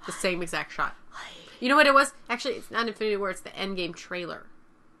 the same exact shot. You know what it was? Actually, it's not Infinity War. It's the Endgame trailer.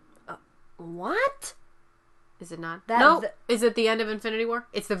 What? Is it not? No. Is it the end of Infinity War?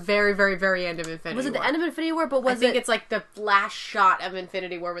 It's the very, very, very end of Infinity War. Was it the end of Infinity War? But I think it's like the last shot of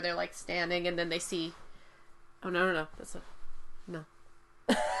Infinity War where they're like standing and then they see. Oh no! No.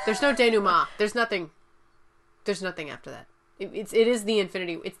 There's no denouement. There's nothing. There's nothing after that. It is the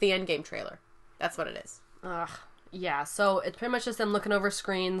Infinity. It's the Endgame trailer. That's what it is. Ugh. Yeah. So it's pretty much just them looking over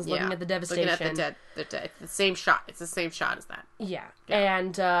screens, looking at the devastation. Looking at the dead. It's the same shot. It's the same shot as that. Yeah.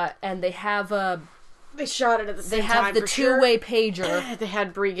 And they have They shot it at the same time. They have the two-way pager. They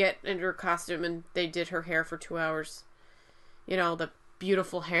had Brie get in her costume and they did her hair for 2 hours. The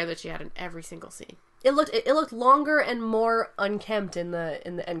beautiful hair that she had in every single scene. It looked longer and more unkempt in the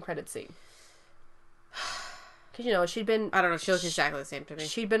end credit scene. Because she'd been... I don't know. She looked exactly the same to me.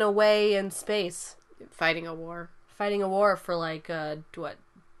 She'd been away in space, fighting a war for like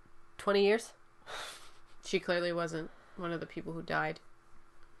 20 years. She clearly wasn't one of the people who died.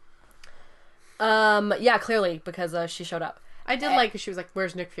 Yeah, clearly, because she showed up. I did like, she was like,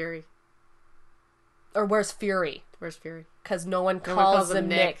 "Where's Nick Fury?" Or where's Fury? Where's Fury? Because no one calls him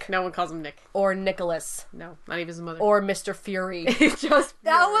Nick. No one calls him Nick. Or Nicholas. No, not even his mother. Or Mr. Fury. Just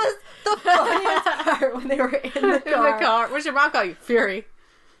that was the funniest part when they were in the car. In the car. What's your mom call you? Fury.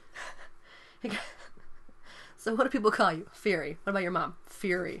 So what do people call you? Fury. What about your mom?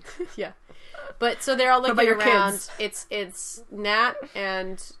 Fury. Yeah. But so they're all looking around. Kids? It's Nat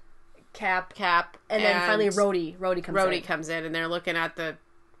and Cap, and then finally Rhodey comes in, and they're looking at the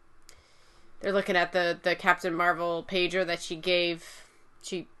Captain Marvel pager that she gave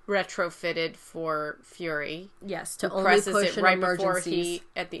she retrofitted for Fury. Yes, to who only presses push it right in before emergencies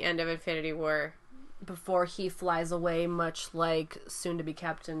at the end of Infinity War. before he flies away, much like soon-to-be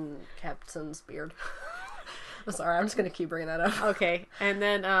Captain's beard. I'm sorry, I'm just gonna keep bringing that up. Okay, and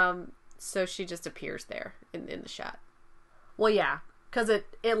then so she just appears there in the shot. Well, yeah, because it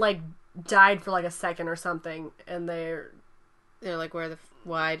like died for like a second or something, and they're like,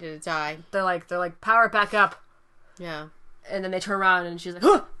 why did it die? They're like power it back up. Yeah, and then they turn around and she's like,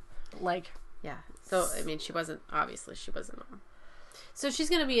 huh! Like, yeah. So I mean, she wasn't. So she's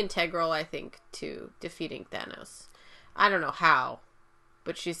going to be integral, I think, to defeating Thanos. I don't know how,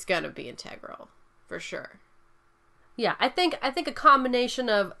 but she's going to be integral for sure. Yeah, I think a combination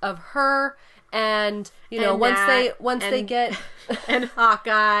of her and once they get and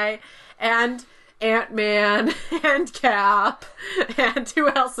Hawkeye and Ant-Man and Cap and who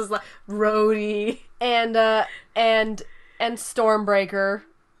else is like Rhodey and Stormbreaker.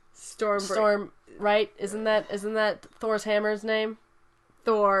 Storm, right? Isn't that Thor's hammer's name?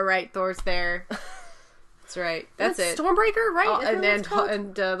 Thor, right? Thor's there. That's right. That's it. Stormbreaker, right? And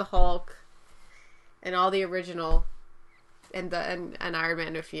the Hulk, and all the original, and Iron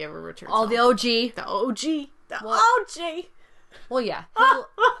Man if he ever returns. All the OG, OG. Well, yeah,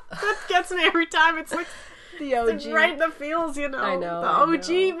 that gets me every time. It's like the OG, it's right in the feels, you know. I know. The OG,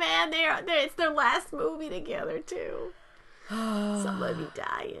 man. It's their last movie together too. Somebody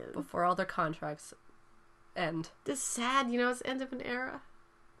dying before all their contracts end. This is sad, you know. It's the end of an era.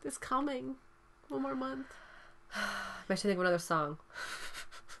 This coming. One more month. Makes me think of another song.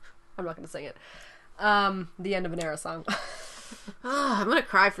 I'm not going to sing it. The end of an era song. I'm going to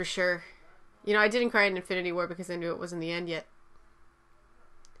cry for sure. You know, I didn't cry in Infinity War because I knew it wasn't the end yet.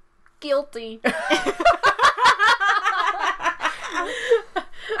 Guilty.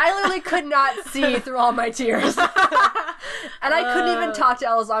 I literally could not see through all my tears. And I couldn't even talk to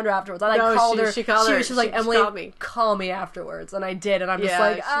Alessandra afterwards. I called her. She was like, Emily, call me afterwards. And I did. And I'm just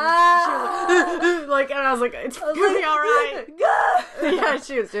like, like, and I was like, it's gonna be alright. Yeah,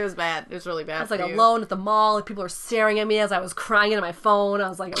 it was bad. It was really bad. I was like alone at the mall. Like, people were staring at me as I was crying into my phone. I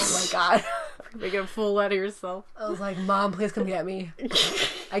was like, oh my God. Making a fool out of yourself. I was like, Mom, please come get me.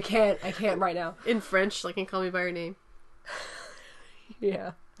 I can't right now. In French, like, and call me by your name.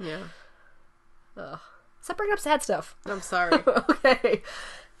 Yeah. Yeah. Ugh. Stop bringing up sad stuff. I'm sorry. Okay.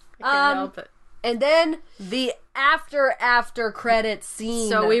 I can't help it. And then the after credit scene.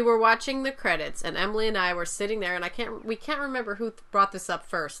 So we were watching the credits, and Emily and I were sitting there, and we can't remember who brought this up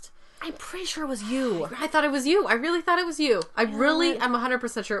first. I'm pretty sure it was you. I thought it was you. I really thought it was you. I'm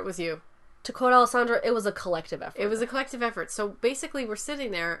 100% sure it was you. To quote Alessandra, it was a collective effort. It was a collective effort. So basically, we're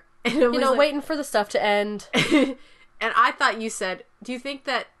sitting there, and waiting for the stuff to end. And I thought you said, do you think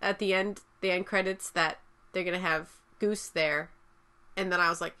that at the end credits, that they're going to have Goose there? And then I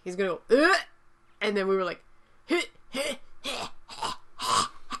was like, he's going to go, and then we were like, yeah,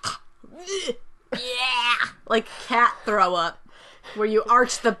 like cat throw up, where you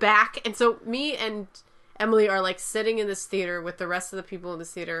arch the back. And so me and Emily are like sitting in this theater with the rest of the people in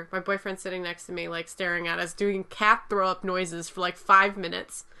this theater. My boyfriend's sitting next to me, like staring at us, doing cat throw up noises for like 5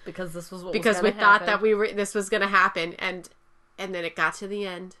 minutes. Because this was we thought that this was going to happen. And then it got to the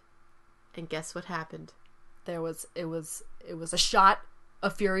end. And guess what happened? It was a shot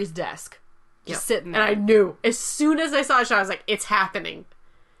of Fury's desk. Just sitting there. And I knew. As soon as I saw a shot, I was like, it's happening.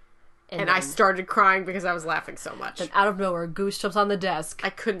 And I started crying because I was laughing so much. And out of nowhere, Goose jumps on the desk. I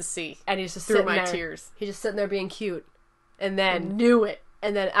couldn't see. And he's just through sitting my there. Tears. He's just sitting there being cute. And then I knew it.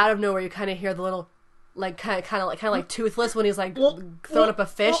 And then out of nowhere, you kind of hear the little, like kind of like Toothless when he's like throwing up a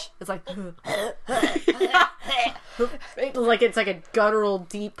fish. It's like, it's like a guttural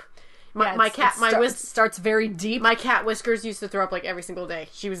deep. My cat starts very deep. My cat Whiskers used to throw up like every single day.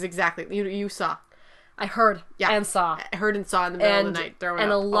 She was exactly you saw. I heard and saw. I heard and saw in the middle of the night throwing up.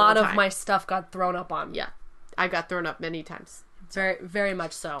 And a lot of my stuff got thrown up on. Yeah. I got thrown up many times. Very, very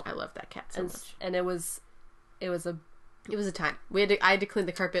much so. I love that cat so much. And it was a time. I had to clean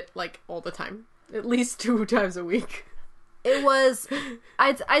the carpet like all the time. At least 2 times a week. It was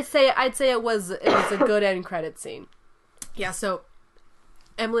I'd say it was a good end credit scene. Yeah, so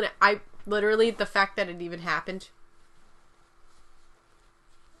Emily, I literally, the fact that it even happened.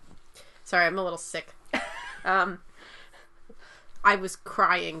 Sorry, I'm a little sick. I was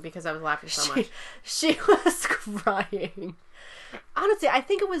crying because I was laughing so much. She was crying. Honestly, I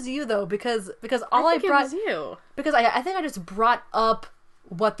think it was you though, because all I brought it was you. Because I think I just brought up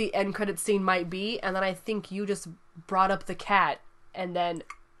what the end credit scene might be, and then I think you just brought up the cat, and then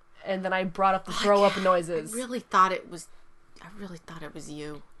I brought up the throw up noises. I really thought it was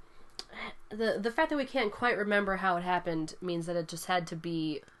you. the fact that we can't quite remember how it happened means that it just had to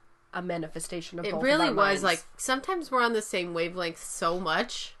be a manifestation of both of our minds. It really was. Like, sometimes we're on the same wavelength so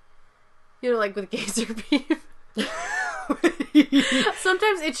much. You know, like with Gazer Beam.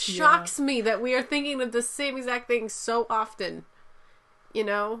 Sometimes it shocks me that we are thinking of the same exact thing so often. You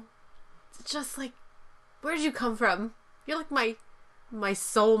know? It's just like, where did you come from? You're like my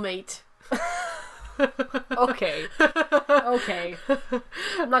soulmate. Okay. I'm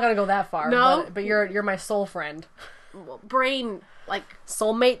not gonna go that far. No? But you're my soul friend. Well, brain, like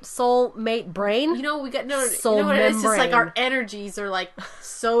soulmate brain. You know, we got soul you know what membrane. It's just like our energies are like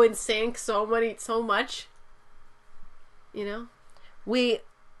so in sync, so much. You know, we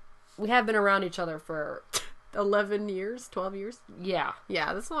have been around each other for 11 years, 12 years. Yeah,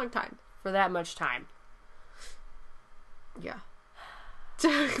 that's a long time. For that much time. Yeah,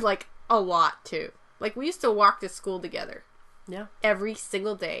 like a lot too. Like, we used to walk to school together. Yeah, every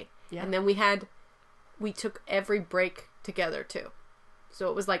single day. Yeah, and then we took every break together too. So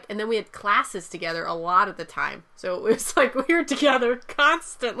it was like, and then we had classes together a lot of the time. So it was like we were together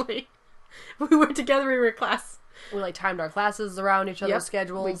constantly. We were together in class. We like timed our classes around each other's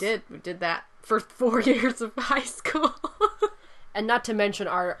schedules. We did that for 4 years of high school. And not to mention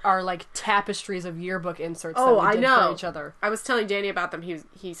our like tapestries of yearbook inserts that we did for each other. I was telling Danny about them.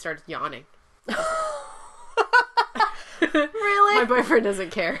 He started yawning. Really? My boyfriend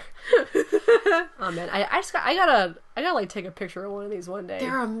doesn't care. Oh man, I gotta like take a picture of one of these one day.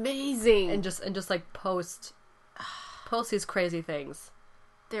 They're amazing. And just like post these crazy things.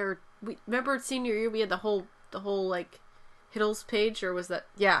 We remember senior year we had the whole like Hiddles page, or was that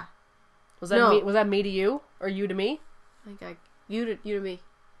Was that me to you or you to me? I think you to me.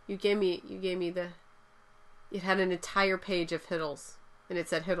 You gave me it had an entire page of Hiddles and it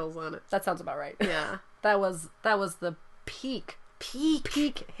said Hiddles on it. That sounds about right. Yeah. That was the peak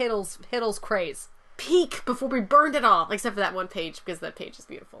Hiddles craze. Peak before we burned it all, except for that one page, because that page is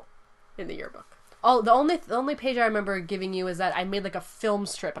beautiful in the yearbook. Oh, the only page I remember giving you is that I made like a film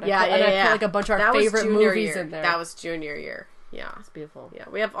strip and I put like a bunch of our favorite movies in there. That was junior year. Yeah. It's beautiful. Yeah.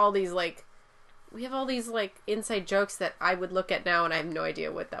 We have all these inside jokes that I would look at now and I have no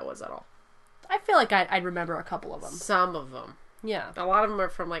idea what that was at all. I feel like I'd remember a couple of them. Some of them. Yeah. A lot of them are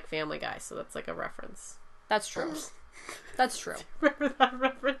from like Family Guy, so that's like a reference. That's true. That's true. Remember that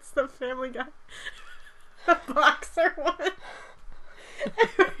reference, the Family Guy? The boxer one?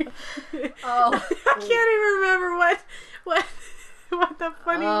 Oh. I can't even remember what the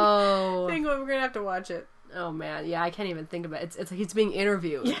funny thing was. We're gonna have to watch it. Oh man, yeah, I can't even think about it. It's like he's being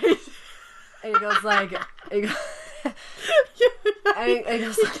interviewed. And he goes like and he goes like,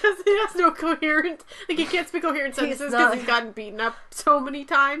 because he has no coherent, like he can't speak coherent sentences because he's gotten beaten up so many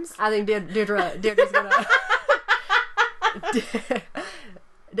times. I think Deirdre's gonna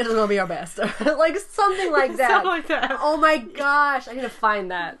this is gonna be our best. Like something like that. Something like that. Oh my gosh, I need to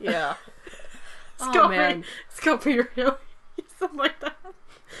find that. Yeah. Man. Scope something like that.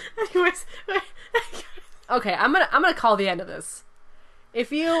 Anyways. Okay, I'm gonna call the end of this.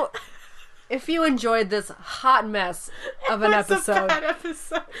 If you enjoyed this hot mess of an episode. It was a bad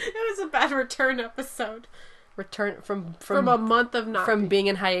episode. It was a bad return episode. Return from a month of not from being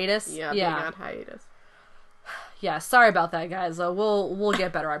in hiatus. Yeah, being on hiatus. Yeah, sorry about that, guys. We'll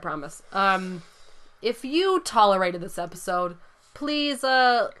get better, I promise. If you tolerated this episode, please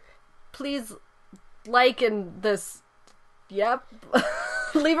like this. Yep.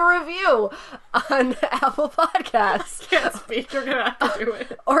 Leave a review on Apple Podcasts. I can't speak. You're gonna have to do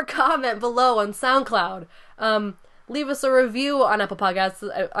it. Or comment below on SoundCloud. Leave us a review on Apple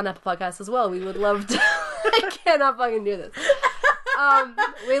Podcasts as well. We would love to. I cannot fucking do this.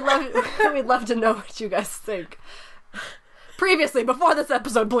 We'd love to know what you guys think. Previously, before this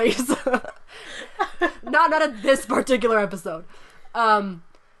episode, please. not at this particular episode.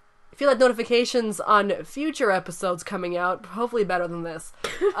 If you like notifications on future episodes coming out, hopefully better than this,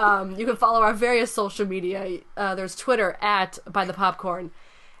 you can follow our various social media. There's Twitter @ByThePopcorn,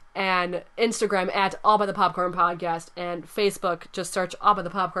 and Instagram @AllByThePopcorn Podcast, and Facebook, just search All By The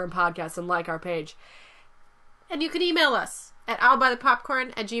Popcorn Podcast and like our page. And you can email us at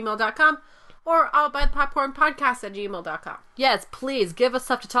allbythepopcorn@gmail.com or allbythepopcornpodcast@gmail.com. Yes, please, give us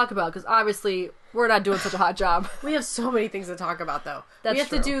stuff to talk about, because obviously we're not doing such a hot job. We have so many things to talk about, though. That's we have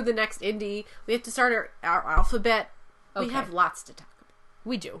true. to do the next indie. We have to start our alphabet. Okay. We have lots to talk about.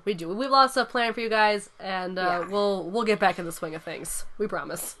 We do. We have a lot of stuff planned for you guys, and we'll get back in the swing of things. We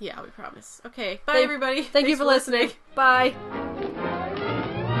promise. Yeah, we promise. Okay, bye everybody. Thank you for listening. Bye.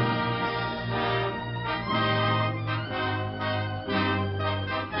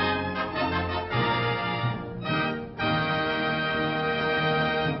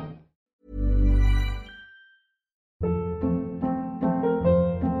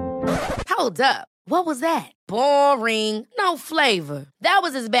 Hold up. What was that? Boring. No flavor. That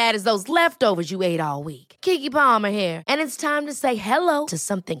was as bad as those leftovers you ate all week. Keke Palmer here, and it's time to say hello to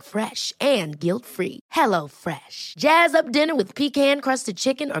something fresh and guilt-free. Hello Fresh. Jazz up dinner with pecan-crusted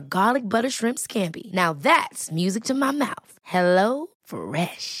chicken or garlic butter shrimp scampi. Now that's music to my mouth. Hello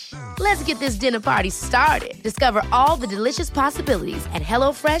Fresh. Let's get this dinner party started. Discover all the delicious possibilities at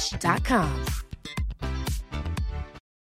hellofresh.com.